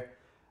spray,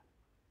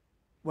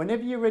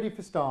 whenever you're ready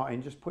for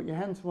starting, just put your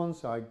hand to one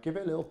side, give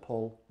it a little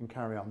pull and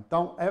carry on.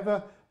 Don't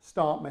ever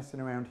start messing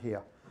around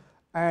here.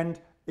 And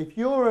if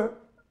you're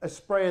a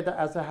sprayer that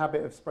has a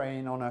habit of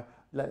spraying on a,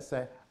 let's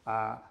say,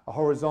 a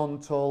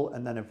horizontal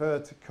and then a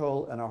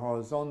vertical and a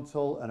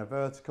horizontal and a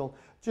vertical,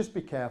 just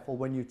be careful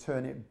when you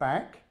turn it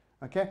back,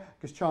 okay?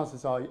 Because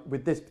chances are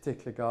with this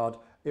particular guard,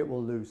 it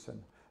will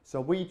loosen.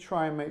 So we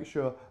try and make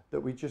sure that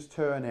we just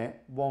turn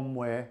it one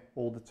way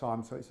all the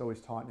time, so it's always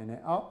tightening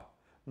it up,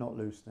 not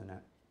loosening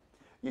it.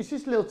 It's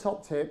just a little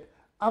top tip.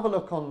 Have a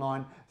look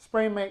online.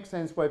 Spray Makes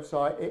Sense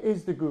website. It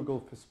is the Google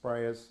for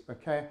sprayers,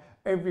 okay?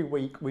 Every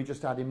week we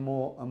just add in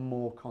more and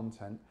more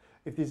content.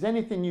 If there's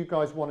anything you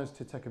guys want us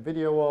to take a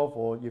video of,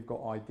 or you've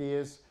got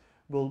ideas,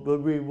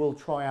 we will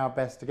try our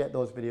best to get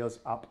those videos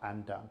up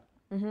and done.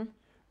 Mm-hmm.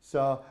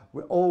 So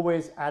we're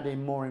always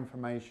adding more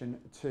information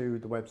to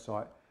the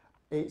website.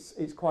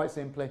 It's quite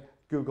simply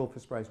Google for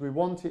sprays. We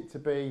want it to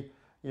be,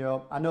 you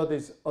know, I know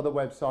there's other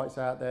websites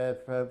out there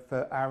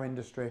for our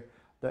industry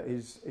that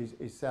is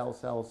sell,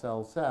 sell,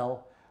 sell,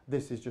 sell.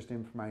 This is just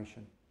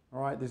information.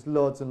 All right, there's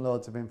loads and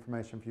loads of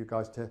information for you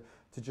guys to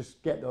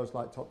just get those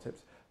like top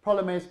tips.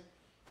 Problem is,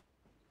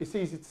 it's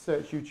easy to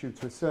search YouTube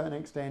to a certain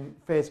extent.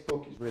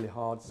 Facebook is really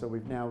hard, so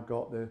we've now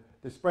got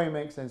the Spray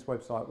Makes Sense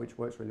website, which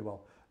works really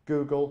well.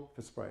 Google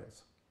for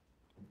sprayers.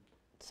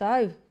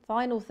 So,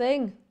 final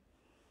thing.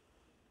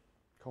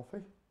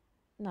 Coffee?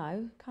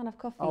 No, can't have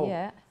coffee Oh,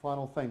 yet.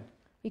 final thing.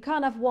 You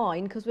can't have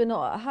wine because we're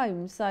not at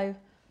home, so...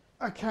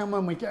 I can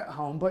when we get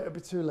home, but it'll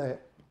be too late.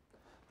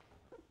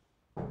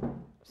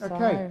 So,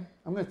 okay,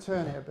 I'm going to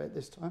turn it a bit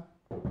this time.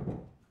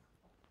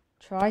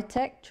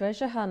 Tritec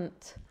Treasure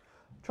Hunt.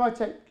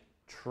 Tritec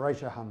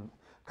Treasure Hunt.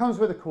 Comes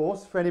with a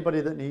course for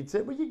anybody that needs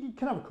it. Well, you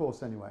can have a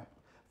course anyway.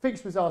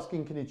 Fix was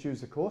asking, can you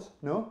choose a course?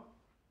 No.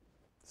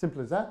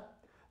 Simple as that.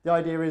 The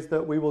idea is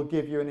that we will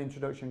give you an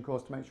introduction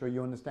course to make sure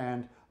you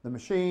understand the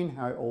machine,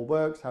 how it all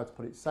works, how to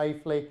put it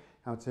safely,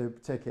 how to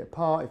take it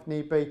apart if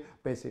need be,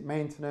 basic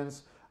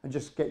maintenance, and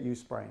just get you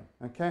spraying,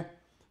 okay?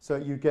 So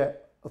you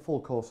get a full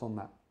course on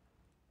that.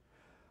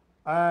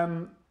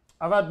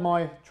 I've had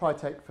my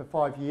Tritec for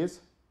 5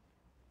 years.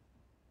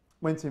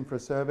 Went in for a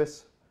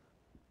service.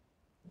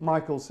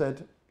 Michael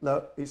said,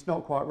 look, it's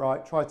not quite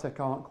right. Tritec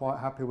aren't quite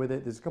happy with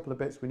it. There's a couple of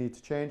bits we need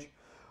to change.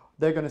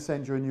 They're going to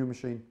send you a new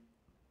machine.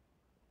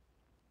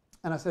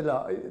 And I said,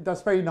 look,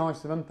 that's very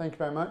nice of them. Thank you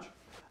very much.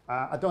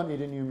 I don't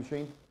need a new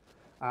machine.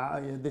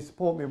 They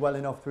support me well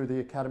enough through the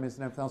academies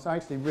and everything else. I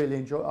actually really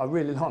enjoy, I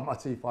really like my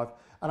T5.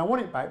 And I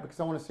want it back because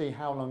I want to see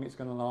how long it's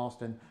going to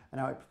last and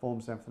how it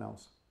performs and everything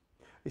else.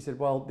 He said,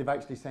 well, they've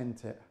actually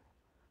sent it.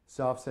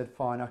 So I've said,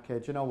 fine, okay,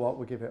 do you know what?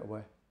 We'll give it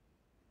away.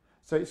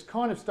 So it's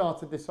kind of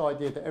started this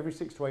idea that every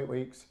 6 to 8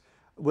 weeks,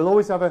 we'll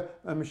always have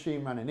a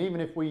machine running. Even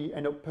if we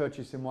end up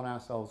purchasing one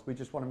ourselves, we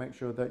just want to make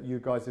sure that you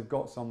guys have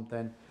got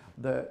something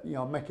that, you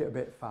know, make it a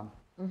bit fun.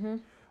 Mm-hmm.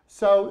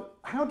 So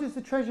how does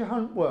the treasure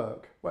hunt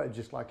work? Well,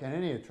 just like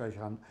any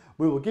treasure hunt,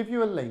 we will give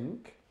you a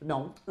link.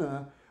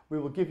 We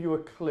will give you a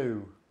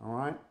clue, all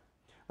right?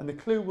 And the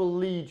clue will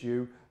lead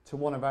you to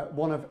one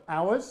of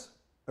ours,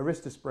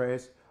 Arista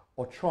sprays,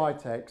 or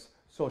Tritech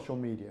social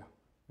media.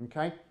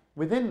 Okay?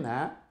 Within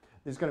that,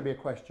 there's going to be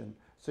a question.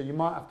 So you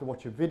might have to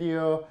watch a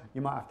video,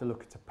 you might have to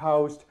look at a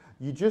post.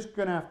 You're just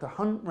going to have to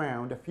hunt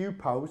round a few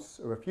posts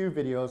or a few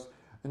videos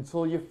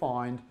until you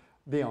find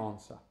the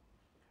answer.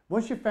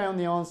 Once you've found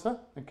the answer,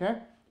 okay,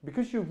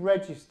 because you've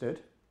registered,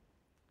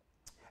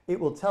 it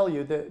will tell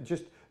you that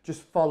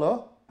just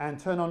follow and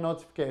turn on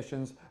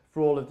notifications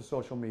for all of the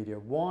social media.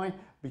 Why?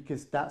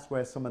 Because that's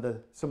where some of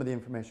the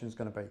information is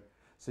going to be.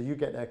 So you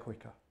get there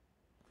quicker.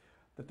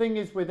 The thing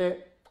is with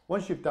it,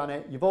 once you've done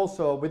it, you've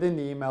also, within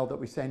the email that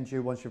we send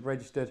you, once you've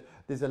registered,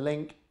 there's a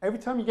link. Every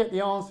time you get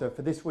the answer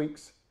for this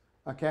week's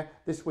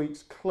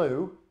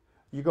clue,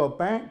 you go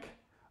back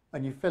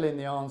and you fill in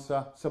the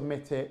answer,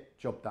 submit it,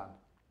 job done.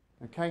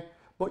 Okay?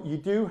 But you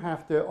do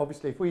have to,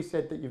 obviously, if we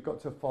said that you've got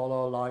to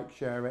follow, like,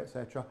 share,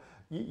 etc.,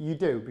 you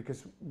do,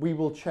 because we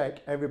will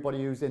check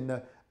everybody who's in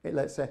the,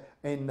 let's say,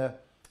 in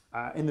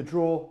the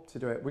draw to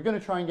do it. We're going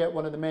to try and get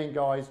one of the main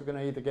guys. We're going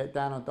to either get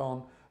Dan or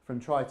Don from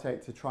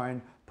Tritech to try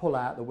and pull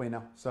out the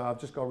winner. So I've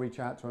just got to reach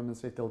out to them and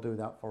see if they'll do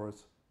that for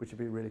us, which would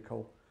be really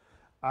cool.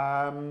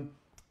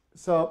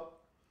 So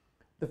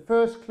the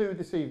first clue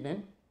this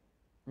evening,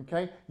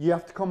 okay, you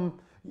have to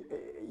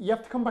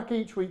come back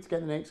each week to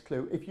get the next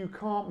clue. If you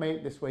can't make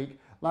it this week,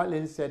 like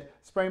Lynn said,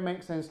 Spray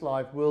Makes Sense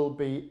Live will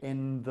be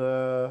in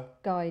the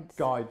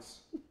guides.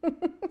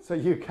 So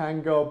you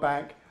can go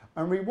back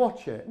and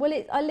rewatch it. Well,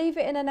 I leave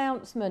it in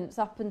announcements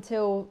up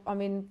until,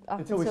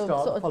 until we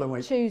start sort the following of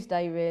week.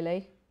 Tuesday,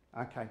 really.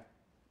 Okay.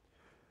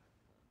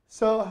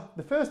 So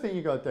the first thing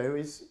you got to do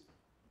is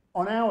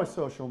on our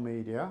social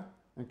media,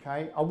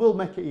 okay, I will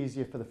make it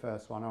easier for the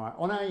first one, all right.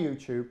 On our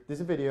YouTube,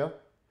 there's a video,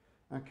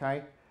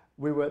 okay.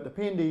 We were at the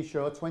P&D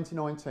show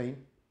 2019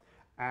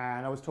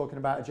 and I was talking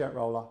about a jet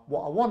roller.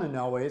 What I want to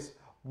know is,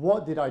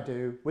 what did I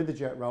do with the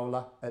jet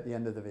roller at the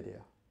end of the video?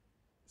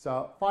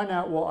 So find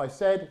out what I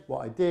said,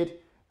 what I did,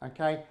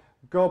 okay.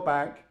 Go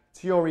back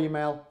to your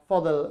email,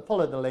 follow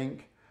the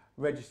link,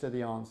 register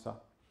the answer.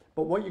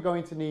 But what you're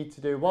going to need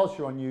to do whilst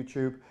you're on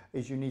YouTube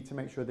is you need to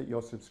make sure that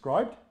you're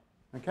subscribed,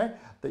 okay,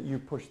 that you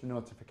push the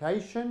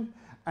notification,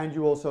 and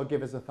you also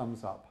give us a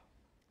thumbs up,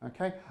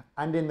 okay.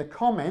 And in the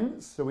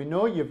comments, so we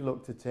know you've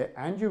looked at it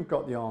and you've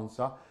got the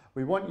answer,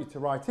 we want you to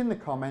write in the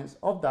comments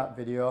of that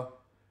video,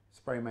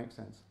 Spray Makes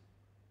Sense.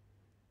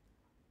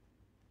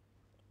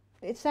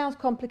 It sounds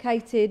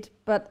complicated,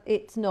 but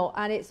it's not,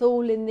 and it's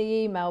all in the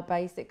email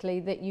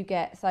basically that you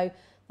get. So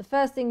the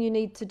first thing you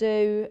need to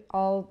do,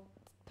 I'll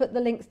put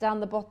the links down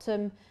the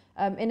bottom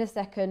in a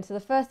second. So the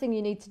first thing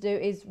you need to do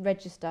is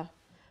register.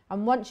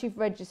 And once you've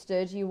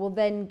registered, you will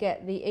then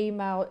get the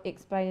email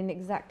explaining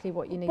exactly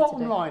what you need to do.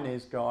 Bottom line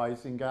is,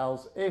 guys and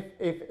gals,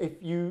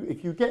 if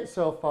you get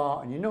so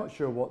far and you're not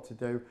sure what to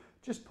do,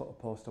 just put a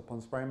post up on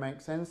Spray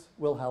Makes Sense.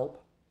 We'll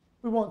help.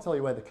 We won't tell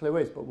you where the clue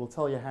is, but we'll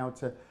tell you how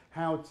to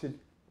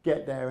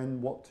get there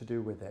and what to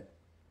do with it.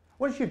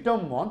 Once you've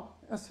done one,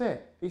 that's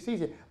it. It's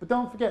easy. But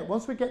don't forget,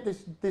 once we get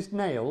this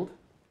nailed,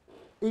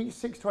 each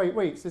 6 to 8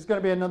 weeks, there's going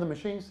to be another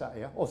machine sat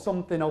here or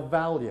something of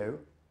value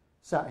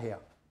sat here.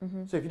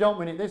 Mm-hmm. So if you don't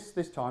win it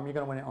this time, you're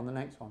going to win it on the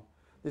next one.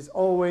 There's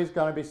always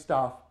going to be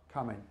stuff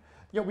coming.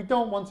 You know, we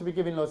don't want to be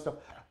giving loads of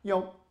stuff. You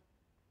know,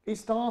 it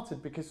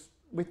started because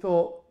we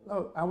thought,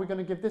 oh, how are we going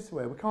to give this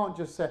away? We can't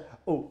just say,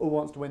 oh, who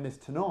wants to win this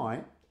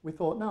tonight? We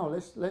thought, no,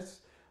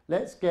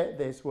 let's get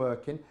this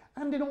working.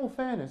 And in all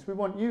fairness, we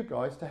want you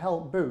guys to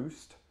help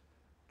boost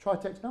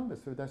Tritech's numbers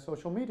through their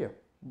social media.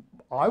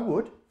 I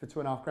would for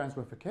 £2.5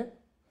 worth of kit.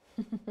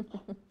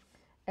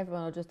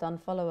 Everyone will just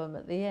unfollow them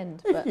at the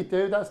end. If you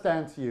do, that's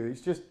down to you. It's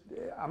just,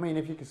 I mean,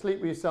 if you can sleep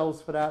with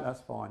yourselves for that,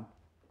 that's fine.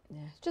 Yeah,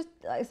 it's just,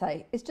 like I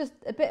say, it's just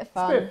a bit of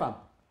fun. It's a bit of fun.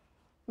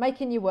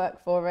 Making you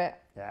work for it.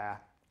 Yeah.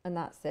 And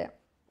that's it.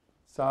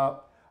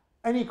 So,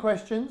 any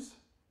questions?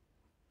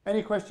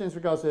 Any questions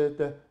regards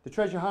to the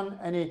treasure hunt?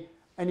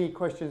 Any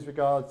questions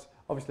regards,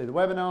 obviously, the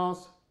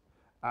webinars,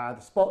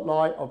 the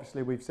spotlight?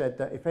 Obviously, we've said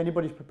that if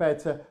anybody's prepared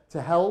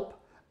to help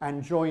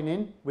and join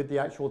in with the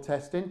actual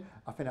testing,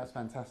 I think that's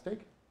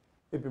fantastic.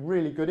 It'd be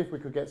really good if we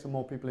could get some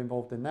more people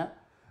involved in that.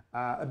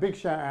 A big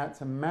shout out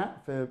to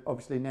Matt for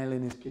obviously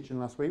nailing his kitchen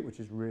last week, which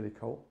is really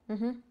cool.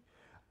 Mm-hmm.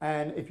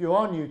 And if you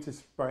are new to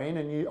spraying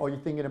or you're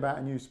thinking about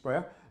a new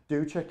sprayer,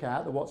 do check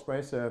out the What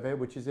Sprayer survey,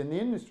 which is in the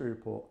industry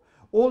report.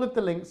 All of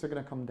the links are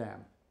going to come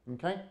down,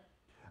 okay?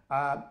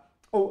 A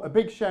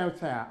big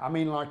shout out. I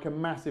mean like a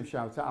massive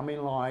shout out. I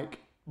mean like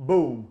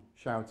boom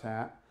shout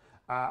out.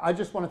 I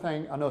just want to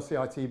thank, I know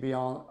CITB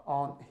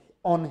aren't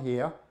on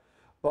here,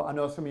 but I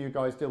know some of you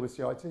guys deal with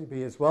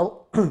CITB as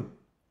well.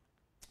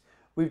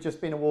 We've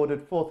just been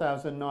awarded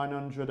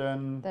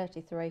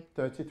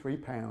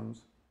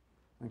 £4,933.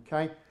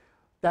 Okay,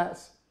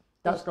 that's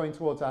going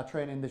towards our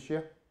training this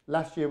year.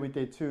 Last year we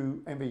did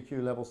 2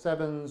 MVQ level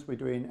 7s. We're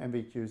doing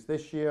MVQs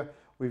this year.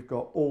 We've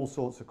got all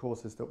sorts of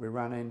courses that we're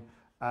running,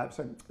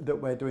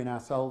 that we're doing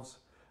ourselves.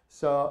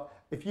 So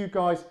if you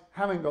guys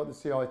haven't got the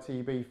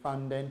CITB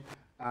funding,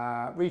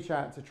 reach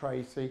out to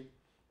Tracy.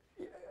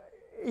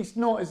 it's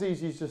not as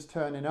easy as just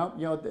turning up.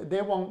 You know,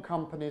 they want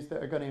companies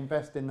that are going to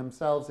invest in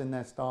themselves, in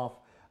their staff,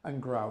 and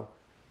grow.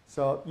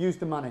 So use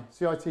the money.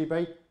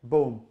 CITB,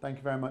 boom. Thank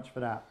you very much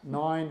for that.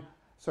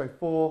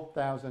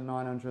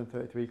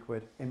 4,933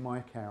 quid in my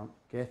account.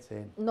 Get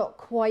in. Not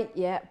quite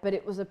yet, but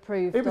it was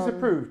approved. It was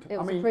approved. It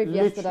was I mean, approved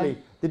literally, yesterday.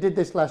 they did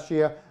this last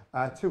year.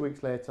 2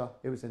 weeks later,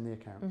 it was in the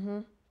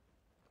account.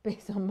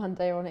 It's on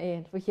Monday or on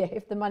Ian. Well, yeah,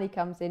 if the money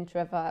comes in,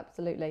 Trevor,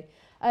 absolutely.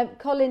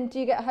 Colin, do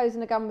you get a hose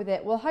and a gun with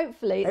it? Well,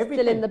 hopefully it's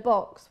still in the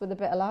box with a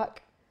bit of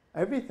luck.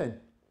 Everything.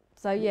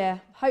 So yeah,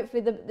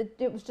 hopefully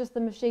it was just the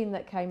machine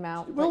that came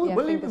out. Well, yeah,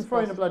 we'll even throw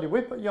in a bloody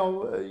whip. You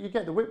know, you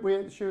get the whip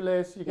with the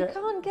shoelace. You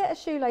can't get a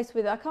shoelace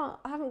with it. I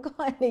haven't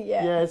got any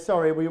yet. Yeah,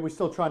 sorry, we're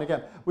still trying to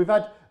get. We've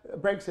had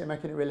Brexit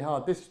making it really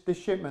hard. This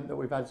shipment that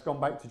we've had has gone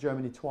back to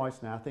Germany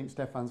twice now. I think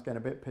Stefan's getting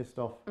a bit pissed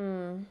off.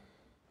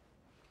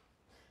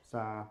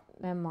 So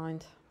never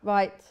mind.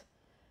 Right.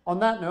 On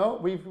that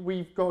note,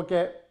 we've got to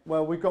get.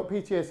 Well, we've got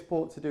PTA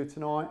support to do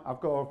tonight. I've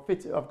got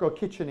a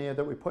kitchen here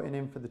that we're putting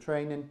in for the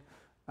training.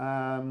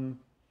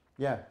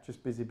 Yeah,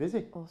 just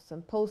busy.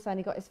 Awesome. Paul saying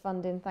he got his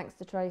funding thanks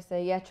to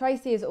Tracy. Yeah,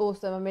 Tracy is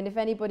awesome. I mean, if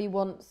anybody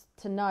wants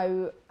to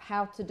know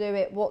how to do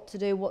it, what to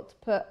do, what to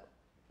put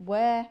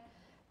where,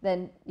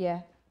 then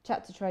yeah,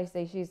 chat to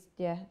Tracy. She's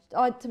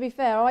to be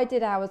fair, I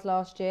did ours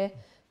last year.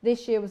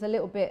 This year was a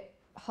little bit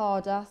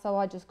harder, so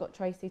I just got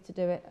Tracy to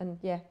do it, and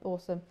yeah,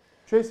 awesome.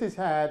 Tracy's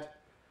had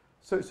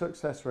such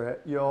success rate.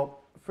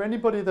 For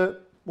anybody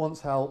that wants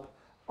help,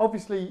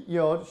 obviously,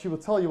 she will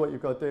tell you what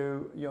you've got to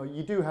do.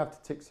 You do have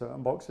to tick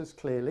certain boxes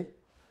clearly,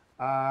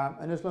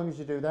 and as long as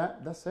you do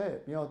that, that's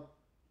it.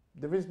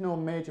 There is no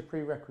major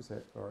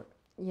prerequisite for it.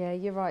 Yeah,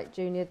 you're right,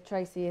 Junior.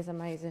 Tracy is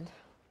amazing.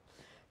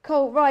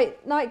 Cool.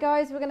 Right, night,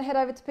 guys. We're going to head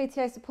over to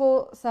PTA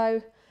support.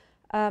 So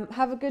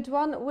have a good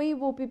one. We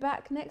will be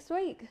back next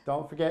week.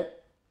 Don't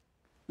forget,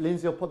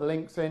 Lindsay will put the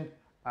links in.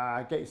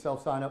 Get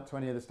yourself signed up to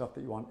any of the stuff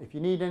that you want. If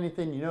you need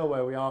anything, you know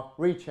where we are.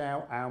 Reach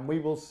out, and we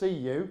will see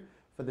you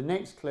for the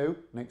next clue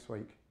next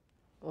week.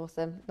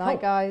 Awesome.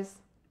 Night, guys.